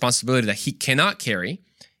 has a responsibility that he cannot carry.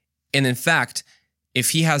 And in fact,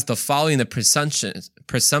 if he has the following the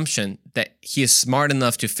presumption that he is smart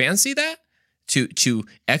enough to fancy that, to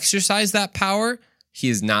exercise that power, he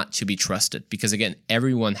is not to be trusted. Because again,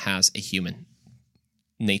 everyone has a human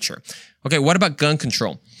nature. Okay, what about gun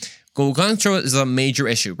control? Gun control is a major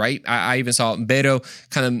issue, right? I even saw Beto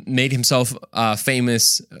kind of made himself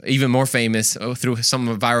famous, even more famous through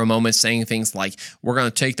some viral moments, saying things like, we're going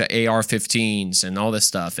to take the AR-15s and all this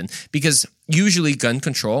stuff. And because usually gun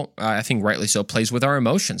control, I think rightly so, plays with our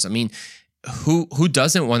emotions. I mean, who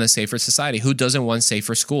doesn't want a safer society? Who doesn't want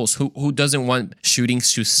safer schools? Who doesn't want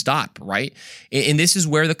shootings to stop, right? And this is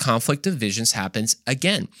where the conflict of visions happens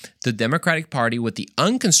again. The Democratic Party, with the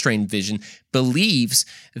unconstrained vision, believes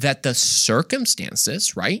that the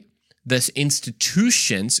circumstances, right, the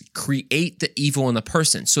institutions create the evil in a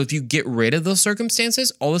person. So if you get rid of those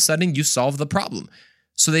circumstances, all of a sudden you solve the problem.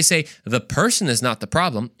 So they say the person is not the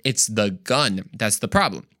problem, it's the gun that's the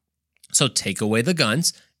problem. So take away the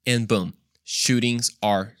guns and boom, shootings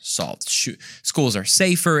are solved. Schools are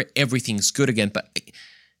safer, everything's good again. But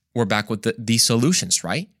we're back with these solutions,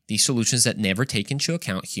 right? These solutions that never take into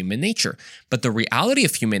account human nature. But the reality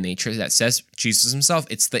of human nature that says Jesus himself,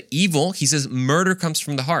 it's the evil. He says murder comes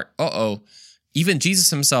from the heart. Even Jesus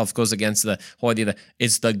himself goes against the whole idea that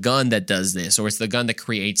it's the gun that does this, or it's the gun that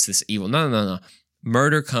creates this evil. No.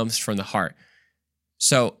 Murder comes from the heart.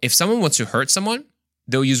 So if someone wants to hurt someone,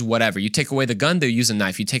 they'll use whatever. You take away the gun, they'll use a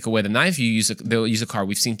knife. You take away the knife, they'll use a car.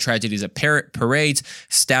 We've seen tragedies at parades,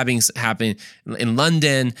 stabbings happen in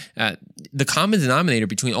London. The common denominator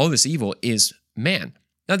between all this evil is man.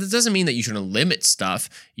 Now, that doesn't mean that you shouldn't limit stuff,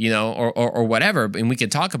 or whatever, and we can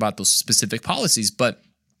talk about those specific policies, but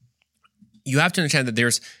you have to understand that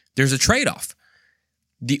there's a trade-off.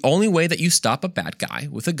 The only way that you stop a bad guy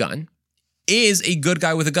with a gun is a good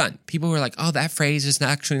guy with a gun. People who are like, oh, that phrase is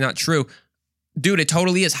actually not true. Dude, it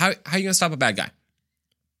totally is. How are you going to stop a bad guy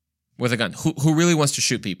with a gun who really wants to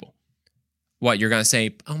shoot people? What, you're going to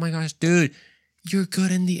say, oh my gosh, dude, you're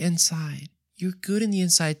good in the inside. You're good in the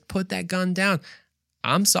inside. Put that gun down.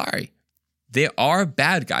 I'm sorry. There are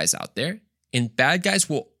bad guys out there, and bad guys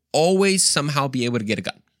will always somehow be able to get a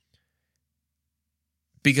gun.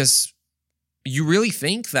 Because you really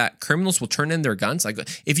think that criminals will turn in their guns? Like,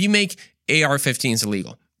 if you make AR-15s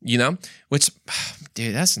illegal, which,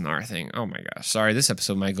 dude, that's another thing. Oh my gosh. Sorry, this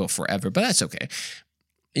episode might go forever, but that's okay.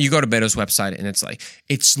 You go to Beto's website and it's like,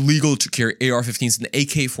 it's legal to carry AR-15s and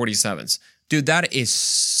AK-47s. Dude, that is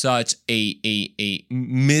such a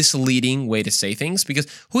misleading way to say things, because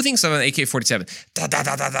who thinks of an AK-47?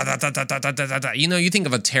 You think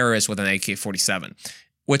of a terrorist with an AK-47,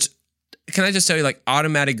 which can I just tell you, like,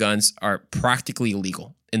 automatic guns are practically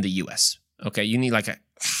illegal in the US. Okay, you need like a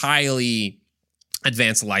highly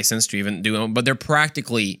advanced license to even do them, but they're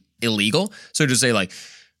practically illegal. So to say like,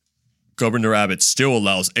 Governor Abbott still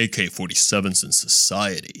allows AK-47s in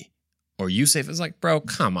society, or USAFE, is like, bro,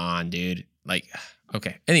 come on, dude. Like,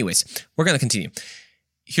 okay. Anyways, we're going to continue.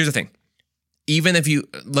 Here's the thing. Even if you,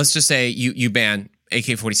 let's just say you ban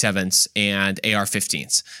AK-47s and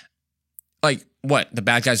AR-15s, like, what? The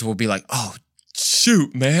bad guys will be like, oh,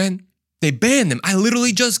 shoot, man. They banned them. I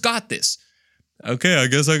literally just got this. Okay, I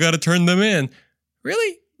guess I got to turn them in.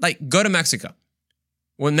 Really? Like, go to Mexico.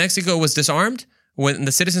 When Mexico was disarmed, when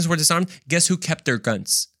the citizens were disarmed, guess who kept their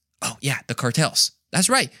guns? Oh, yeah, the cartels. That's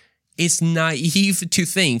right. It's naive to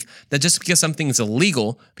think that just because something is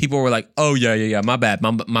illegal, people were like, oh, yeah, my bad,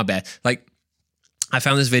 my bad. Like, I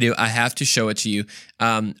found this video. I have to show it to you.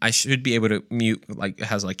 I should be able to mute, like, it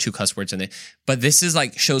has like 2 cuss words in it. But this is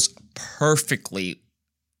like, shows perfectly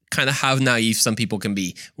kind of how naive some people can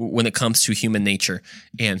be when it comes to human nature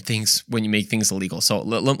and things when you make things illegal. So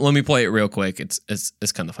let me play it real quick. It's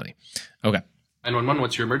kind of funny. Okay. 911,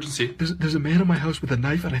 what's your emergency? There's a man in my house with a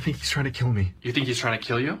knife, and I think he's trying to kill me. You think he's trying to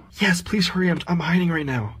kill you? Yes, please hurry. I'm hiding right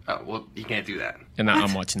now. Oh, well, you can't do that. And now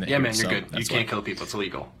I'm watching it. Yeah, here, man, you're so good. You can't kill people. It's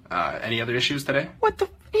illegal. Any other issues today? What the?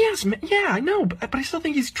 Yes, man. Yeah, I know, but I still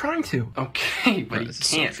think he's trying to. Okay, but Bro, he this is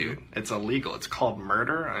so can't, true. dude. It's illegal. It's called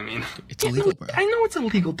murder. I mean, It's illegal, bro. I know it's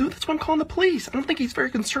illegal, dude. That's why I'm calling the police. I don't think he's very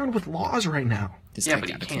concerned with laws right now. This Yeah, guy but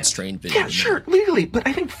he got a can't. constrained vision. Yeah, sure, legally, but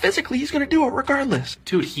I think physically he's gonna do it regardless.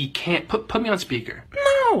 dude, he can't. Put me on speaker.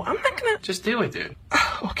 No, I'm not gonna. Just do it, dude.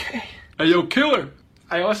 Okay. Hey, yo, killer.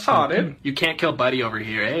 I saw it. You can't kill Buddy over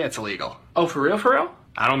here, eh? It's illegal. Oh, for real, for real?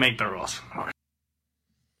 I don't make the rules.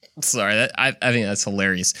 Sorry, I think that's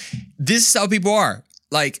hilarious. This is how people are.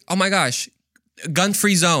 Like, oh my gosh,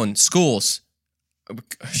 gun-free zone, schools.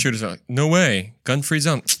 Shooters are like, no way, gun-free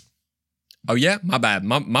zone. Oh yeah, my bad,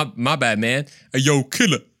 my bad, man. Hey, yo,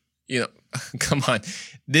 killer. You know, come on.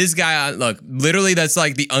 This guy, look, literally that's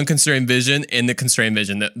like the unconstrained vision and the constrained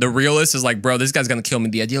vision. The realist is like, bro, this guy's gonna kill me.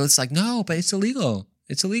 The idealist is like, no, but it's illegal.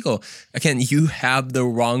 It's illegal. Again, you have the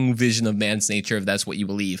wrong vision of man's nature if that's what you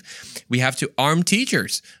believe. We have to arm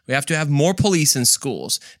teachers. We have to have more police in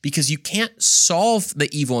schools because you can't solve the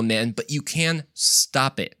evil in man, but you can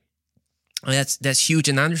stop it. And that's huge.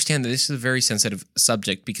 And I understand that this is a very sensitive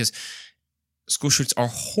subject because school shootings are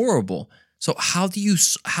horrible. So how do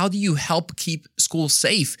you help keep schools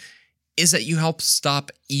safe? Is that you help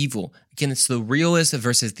stop evil. Again, it's the realist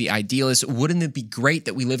versus the idealist. Wouldn't it be great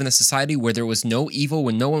that we live in a society where there was no evil,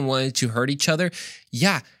 when no one wanted to hurt each other?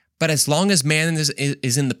 Yeah, but as long as man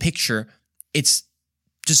is in the picture, it's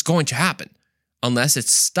just going to happen unless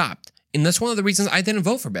it's stopped. And that's one of the reasons I didn't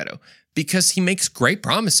vote for Beto, because he makes great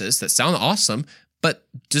promises that sound awesome, but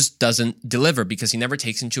just doesn't deliver because he never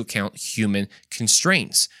takes into account human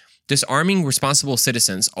constraints. Disarming responsible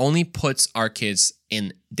citizens only puts our kids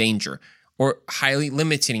in danger or highly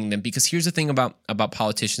limiting them, because here's the thing about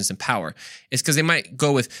politicians in power is because they might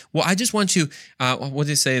go with, well, I just want to, what do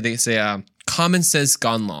they say? They say common sense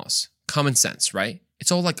gun laws, common sense, right?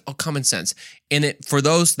 It's all like, oh, common sense. And it, for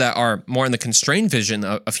those that are more in the constrained vision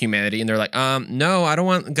of humanity, and they're like, no, I don't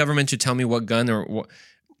want government to tell me what gun or what,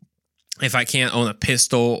 if I can't own a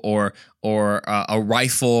pistol or a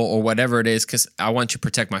rifle or whatever it is, because I want to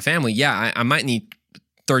protect my family. Yeah, I might need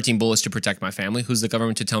 13 bullets to protect my family. Who's the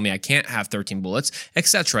government to tell me I can't have 13 bullets,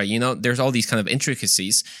 etc.? You know, there's all these kind of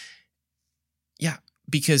intricacies. Yeah,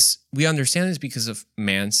 because we understand this because of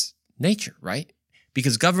man's nature, right?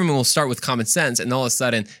 Because government will start with common sense and all of a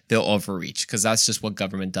sudden they'll overreach, because that's just what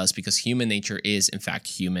government does, because human nature is, in fact,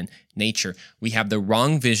 human nature. We have the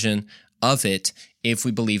wrong vision of it if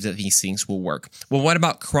we believe that these things will work. Well, what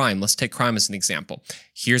about crime? Let's take crime as an example.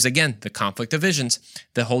 Here's again the conflict of visions.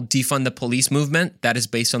 The whole defund the police movement, that is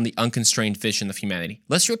based on the unconstrained vision of humanity.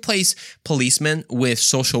 Let's replace policemen with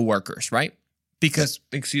social workers, right? Because,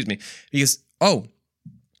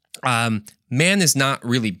 man is not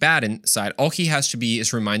really bad inside. All he has to be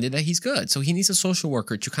is reminded that he's good. So he needs a social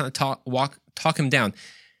worker to kind of talk him down.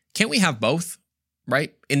 Can't we have both,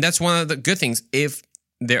 right? And that's one of the good things. If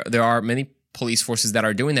there are many police forces that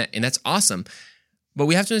are doing that, and that's awesome. But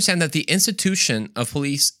we have to understand that the institution of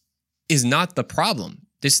police is not the problem.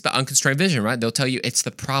 This is the unconstrained vision, right? They'll tell you it's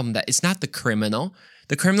the problem, that it's not the criminal.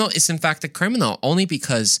 The criminal is in fact a criminal only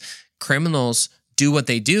because criminals do what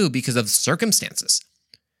they do because of circumstances.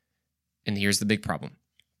 And here's the big problem.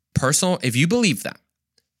 If you believe that,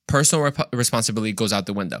 personal responsibility goes out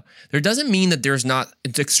the window. There doesn't mean that there's not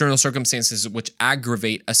external circumstances which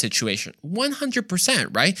aggravate a situation.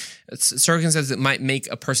 100%, right? It's circumstances that might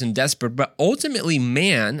make a person desperate, but ultimately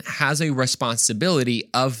man has a responsibility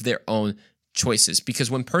of their own choices,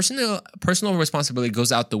 because when personal responsibility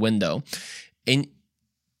goes out the window in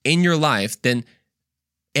your life, then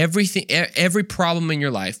every problem in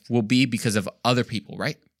your life will be because of other people,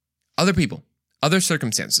 right? Other people, other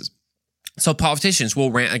circumstances. So politicians will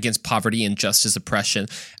rant against poverty, injustice, oppression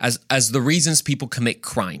as the reasons people commit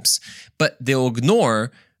crimes, but they'll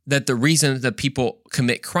ignore that the reason that people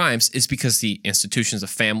commit crimes is because the institutions of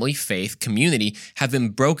family, faith, community have been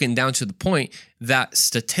broken down to the point that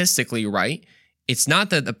statistically, right, it's not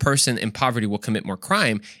that a person in poverty will commit more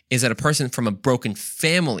crime, is that a person from a broken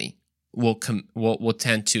family will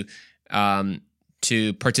tend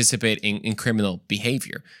to participate in criminal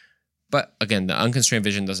behavior. But again, the unconstrained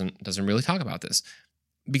vision doesn't really talk about this,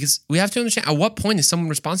 because we have to understand at what point is someone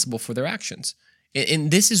responsible for their actions.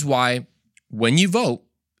 And this is why when you vote,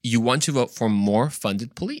 you want to vote for more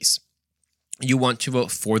funded police. You want to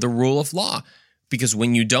vote for the rule of law, because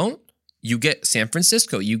when you don't, you get San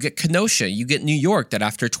Francisco, you get Kenosha, you get New York, that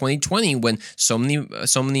after 2020, when so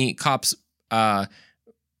many cops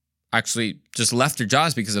actually just left their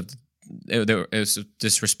jobs because of it was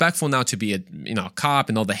disrespectful now to be a cop,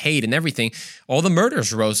 and all the hate and everything, all the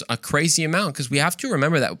murders rose a crazy amount, because we have to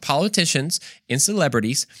remember that politicians and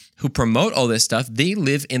celebrities who promote all this stuff, they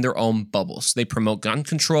live in their own bubbles. They promote gun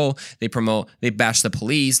control, they bash the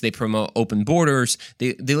police, they promote open borders,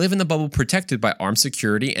 they live in a bubble protected by armed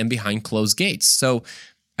security and behind closed gates. So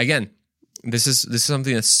again, this is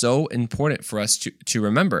something that's so important for us to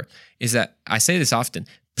remember, is that I say this often: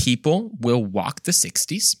 people will walk the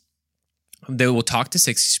 60s. They will talk to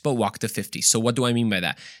 60s, but walk to 50s. So what do I mean by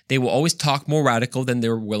that? They will always talk more radical than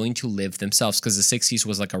they're willing to live themselves, because the 60s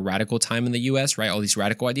was like a radical time in the US, right? All these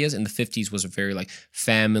radical ideas. And the 50s was a very like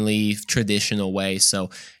family, traditional way. So,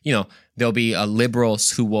 there'll be liberals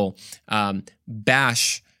who will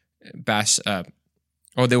bash,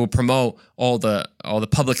 or they will promote all the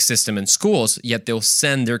public system in schools, yet they'll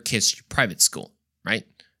send their kids to private school, right?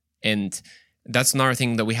 And that's another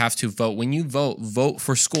thing that we have to vote. When you vote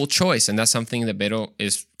for school choice, and that's something that Beto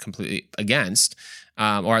is completely against,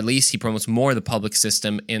 or at least he promotes more the public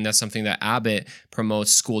system, and that's something that Abbott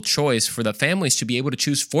promotes, school choice, for the families to be able to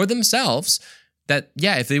choose for themselves that,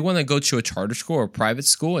 yeah, if they want to go to a charter school or a private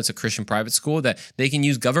school, it's a Christian private school, that they can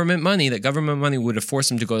use government money, that government money would have forced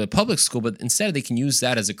them to go to public school, but instead they can use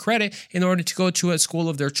that as a credit in order to go to a school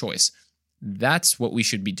of their choice. That's what we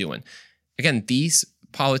should be doing. Again, these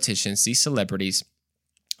politicians, these celebrities,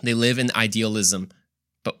 they live in idealism,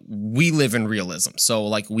 but we live in realism. So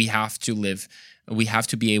we have to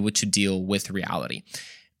be able to deal with reality.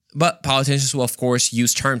 But politicians will, of course,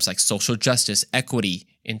 use terms like social justice, equity,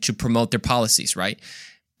 and to promote their policies, right?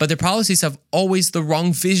 But their policies have always the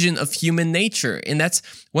wrong vision of human nature. And that's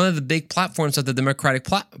one of the big platforms of the Democratic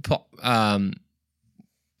platform.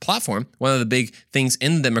 One of the big things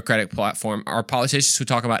in the Democratic platform are politicians who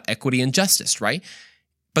talk about equity and justice, right?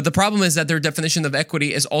 But the problem is that their definition of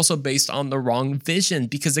equity is also based on the wrong vision,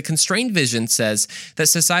 because the constrained vision says that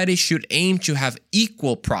society should aim to have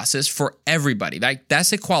equal process for everybody.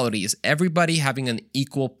 That's equality, is everybody having an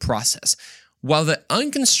equal process, while the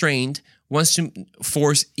unconstrained wants to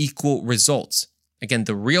force equal results. Again,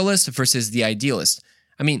 the realist versus the idealist.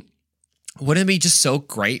 I mean, wouldn't it be just so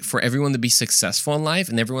great for everyone to be successful in life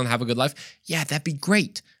and everyone have a good life? Yeah, that'd be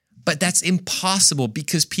great. But that's impossible,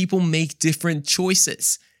 because people make different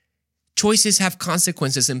choices. Choices have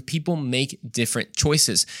consequences, and people make different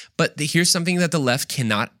choices. But here's something that the left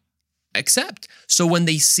cannot accept. So when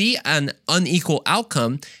they see an unequal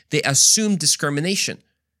outcome, they assume discrimination.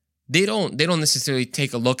 They don't necessarily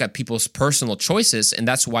take a look at people's personal choices, and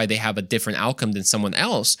that's why they have a different outcome than someone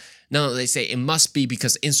else. No, they say it must be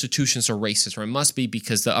because institutions are racist, or it must be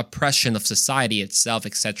because the oppression of society itself,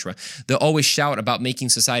 etc. They'll always shout about making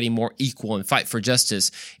society more equal and fight for justice,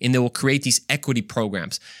 and they will create these equity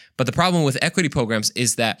programs. But the problem with equity programs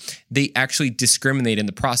is that they actually discriminate in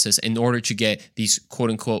the process in order to get these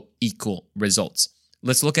quote-unquote equal results.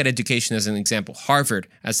 Let's look at education as an example. Harvard,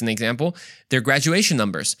 as an example, their graduation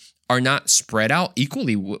numbers are not spread out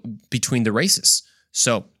equally between the races.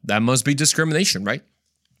 So that must be discrimination, right?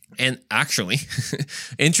 And actually,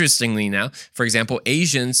 interestingly now, for example,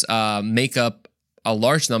 Asians make up a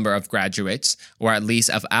large number of graduates, or at least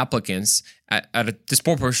of applicants, at a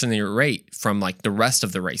disproportionate rate from the rest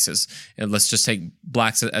of the races. And let's just take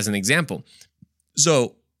blacks as an example.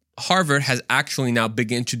 So Harvard has actually now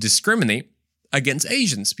begun to discriminate against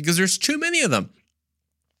Asians because there's too many of them.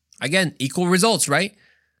 Again, equal results, right?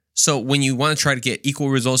 So when you want to try to get equal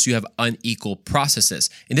results, you have unequal processes.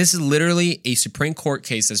 And this is literally a Supreme Court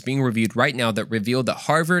case that's being reviewed right now that revealed that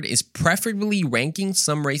Harvard is preferably ranking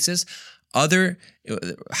some races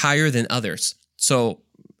higher than others. So,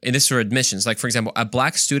 and this is for admissions. Like, for example, a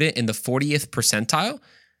black student in the 40th percentile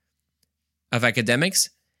of academics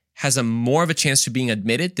has more of a chance to being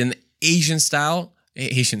admitted than an Asian student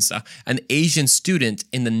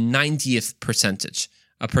in the 90th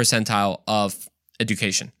percentile of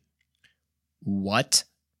education. What?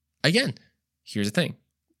 Again, here's the thing.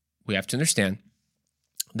 We have to understand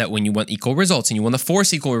that when you want equal results and you want to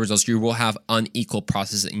force equal results, you will have unequal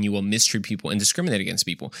processes and you will mistreat people and discriminate against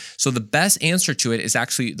people. So the best answer to it is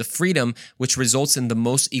actually the freedom, which results in the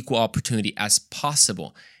most equal opportunity as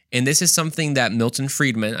possible. And this is something that Milton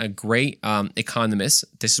Friedman, a great economist,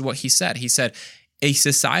 this is what he said. He said, a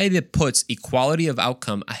society that puts equality of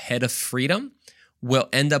outcome ahead of freedom will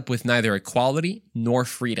end up with neither equality nor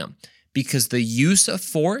freedom, because the use of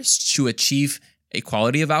force to achieve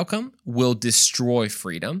equality of outcome will destroy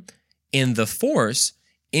freedom, and the force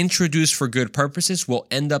introduced for good purposes will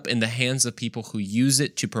end up in the hands of people who use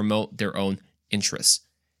it to promote their own interests,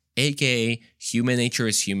 aka human nature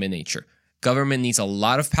is human nature. Government needs a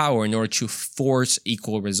lot of power in order to force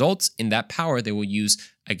equal results, and that power they will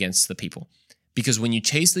use against the people. Because when you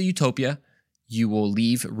chase the utopia, you will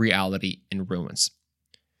leave reality in ruins.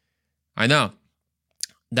 I know.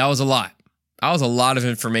 That was a lot. That was a lot of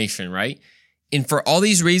information, right? And for all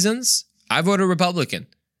these reasons, I voted Republican.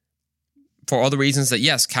 For all the reasons that,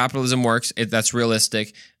 yes, capitalism works. That's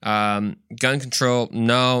realistic. Gun control,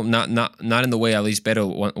 no, not in the way at least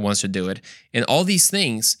Beto wants to do it. And all these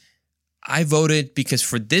things, I voted because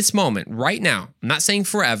for this moment, right now, I'm not saying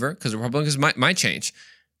forever, because the Republicans might change,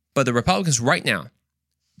 but the Republicans right now,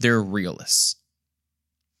 they're realists.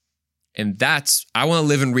 And I want to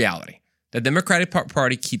live in reality. The Democratic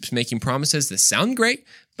Party keeps making promises that sound great,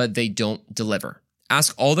 but they don't deliver.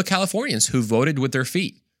 Ask all the Californians who voted with their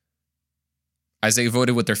feet. I say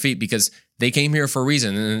voted with their feet because they came here for a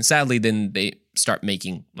reason. And sadly, then they start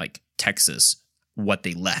making like Texas what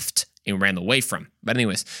they left and ran away from. But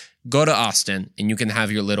anyways, go to Austin and you can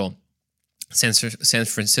have your little San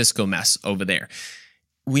Francisco mess over there.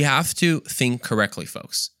 We have to think correctly,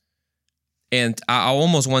 folks. And I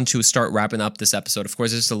almost want to start wrapping up this episode. Of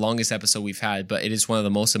course, this is the longest episode we've had, but it is one of the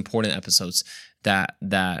most important episodes that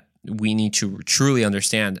we need to truly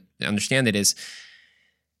understand. Understand it is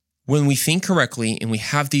when we think correctly and we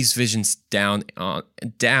have these visions down,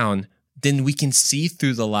 then we can see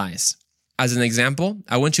through the lies. As an example,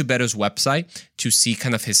 I went to Beto's website to see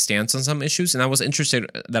kind of his stance on some issues, and I was interested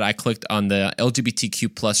that I clicked on the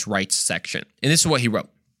LGBTQ plus rights section. And this is what he wrote.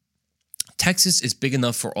 Texas is big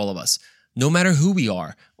enough for all of us, no matter who we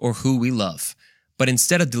are or who we love. But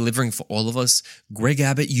instead of delivering for all of us, Greg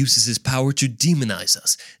Abbott uses his power to demonize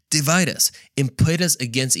us, divide us, and pit us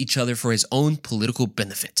against each other for his own political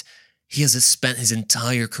benefit. He has spent his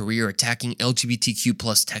entire career attacking LGBTQ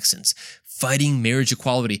plus Texans, fighting marriage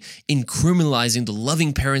equality, and criminalizing the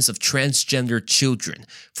loving parents of transgender children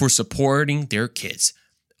for supporting their kids.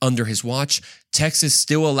 Under his watch, Texas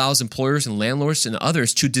still allows employers and landlords and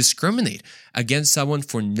others to discriminate against someone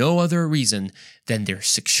for no other reason than their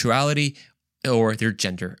sexuality or their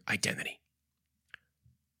gender identity.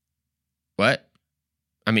 What?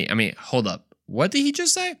 I mean, hold up. What did he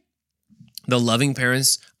just say? The loving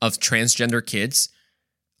parents of transgender kids?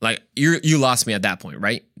 Like, you lost me at that point,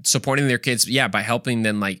 right? Supporting their kids, yeah, by helping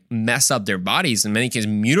them like mess up their bodies, in many cases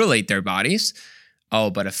mutilate their bodies. Oh,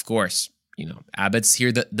 but of course, Abbott's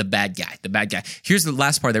here, the bad guy. Here's the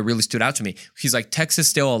last part that really stood out to me. He's like, Texas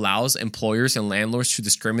still allows employers and landlords to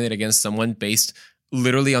discriminate against someone based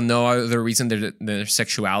literally on no other reason than their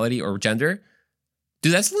sexuality or gender.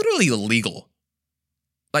 Dude, that's literally illegal.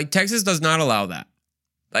 Like, Texas does not allow that.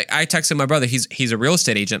 Like, I texted my brother, he's a real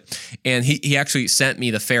estate agent, and he actually sent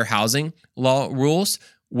me the fair housing law rules,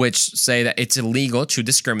 which say that it's illegal to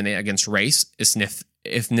discriminate against race,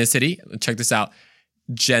 ethnicity, check this out,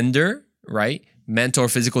 gender, right? Mental or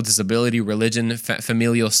physical disability, religion,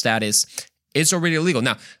 familial status. It's already illegal.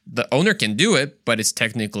 Now, the owner can do it, but it's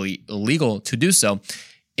technically illegal to do so.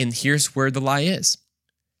 And here's where the lie is.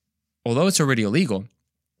 Although it's already illegal,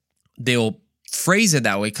 they'll phrase it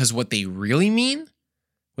that way because what they really mean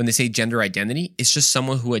when they say gender identity is just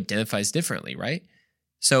someone who identifies differently, right?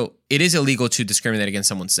 So it is illegal to discriminate against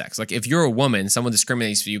someone's sex. Like, if you're a woman, someone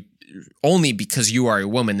discriminates for you only because you are a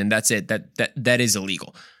woman, then that's it. That is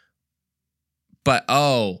illegal. But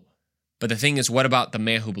the thing is, what about the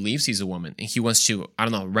man who believes he's a woman and he wants to,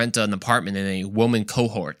 rent an apartment in a woman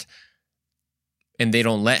cohort and they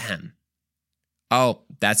don't let him? oh,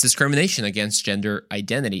 that's discrimination against gender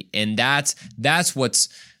identity. And that's what's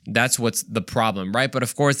the problem, right? But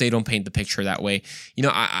of course, they don't paint the picture that way.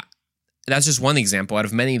 That's just one example out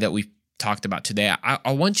of many that we've talked about today.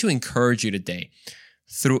 I want to encourage you today,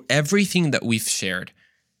 through everything that we've shared,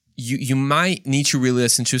 you might need to really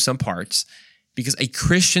listen to some parts, because a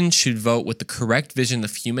Christian should vote with the correct vision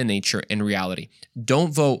of human nature and reality.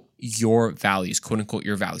 Don't vote your values, quote unquote,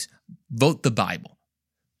 your values. Vote the Bible,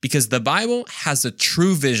 because the Bible has a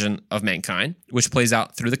true vision of mankind, which plays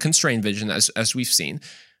out through the constrained vision as we've seen.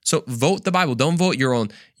 So vote the Bible. Don't vote your own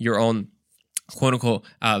quote unquote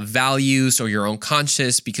values or your own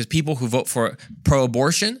conscience, because people who vote for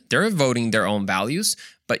pro-abortion, they're voting their own values.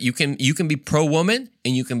 But you can be pro-woman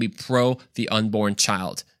and you can be pro the unborn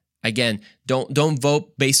child. Again, don't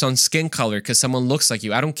vote based on skin color because someone looks like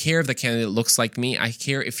you. I don't care if the candidate looks like me. I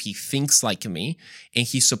care if he thinks like me and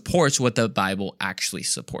he supports what the Bible actually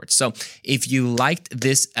supports. So if you liked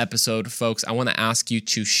this episode, folks, I want to ask you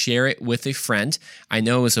to share it with a friend. I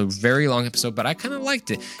know it was a very long episode, but I kind of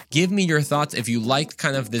liked it. Give me your thoughts. If you liked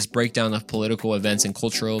kind of this breakdown of political events and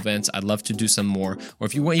cultural events, I'd love to do some more. Or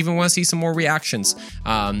if you even want to see some more reactions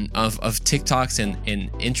of TikToks and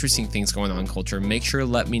interesting things going on in culture, make sure to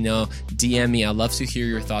let me know. DM me. I'd love to hear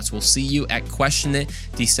your thoughts. We'll see you at Question It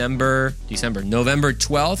November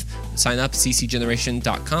 12th. Sign up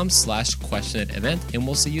ccgeneration.com/questionit event, and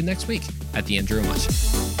we'll see you next week at the Andrew Omar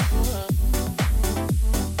Show.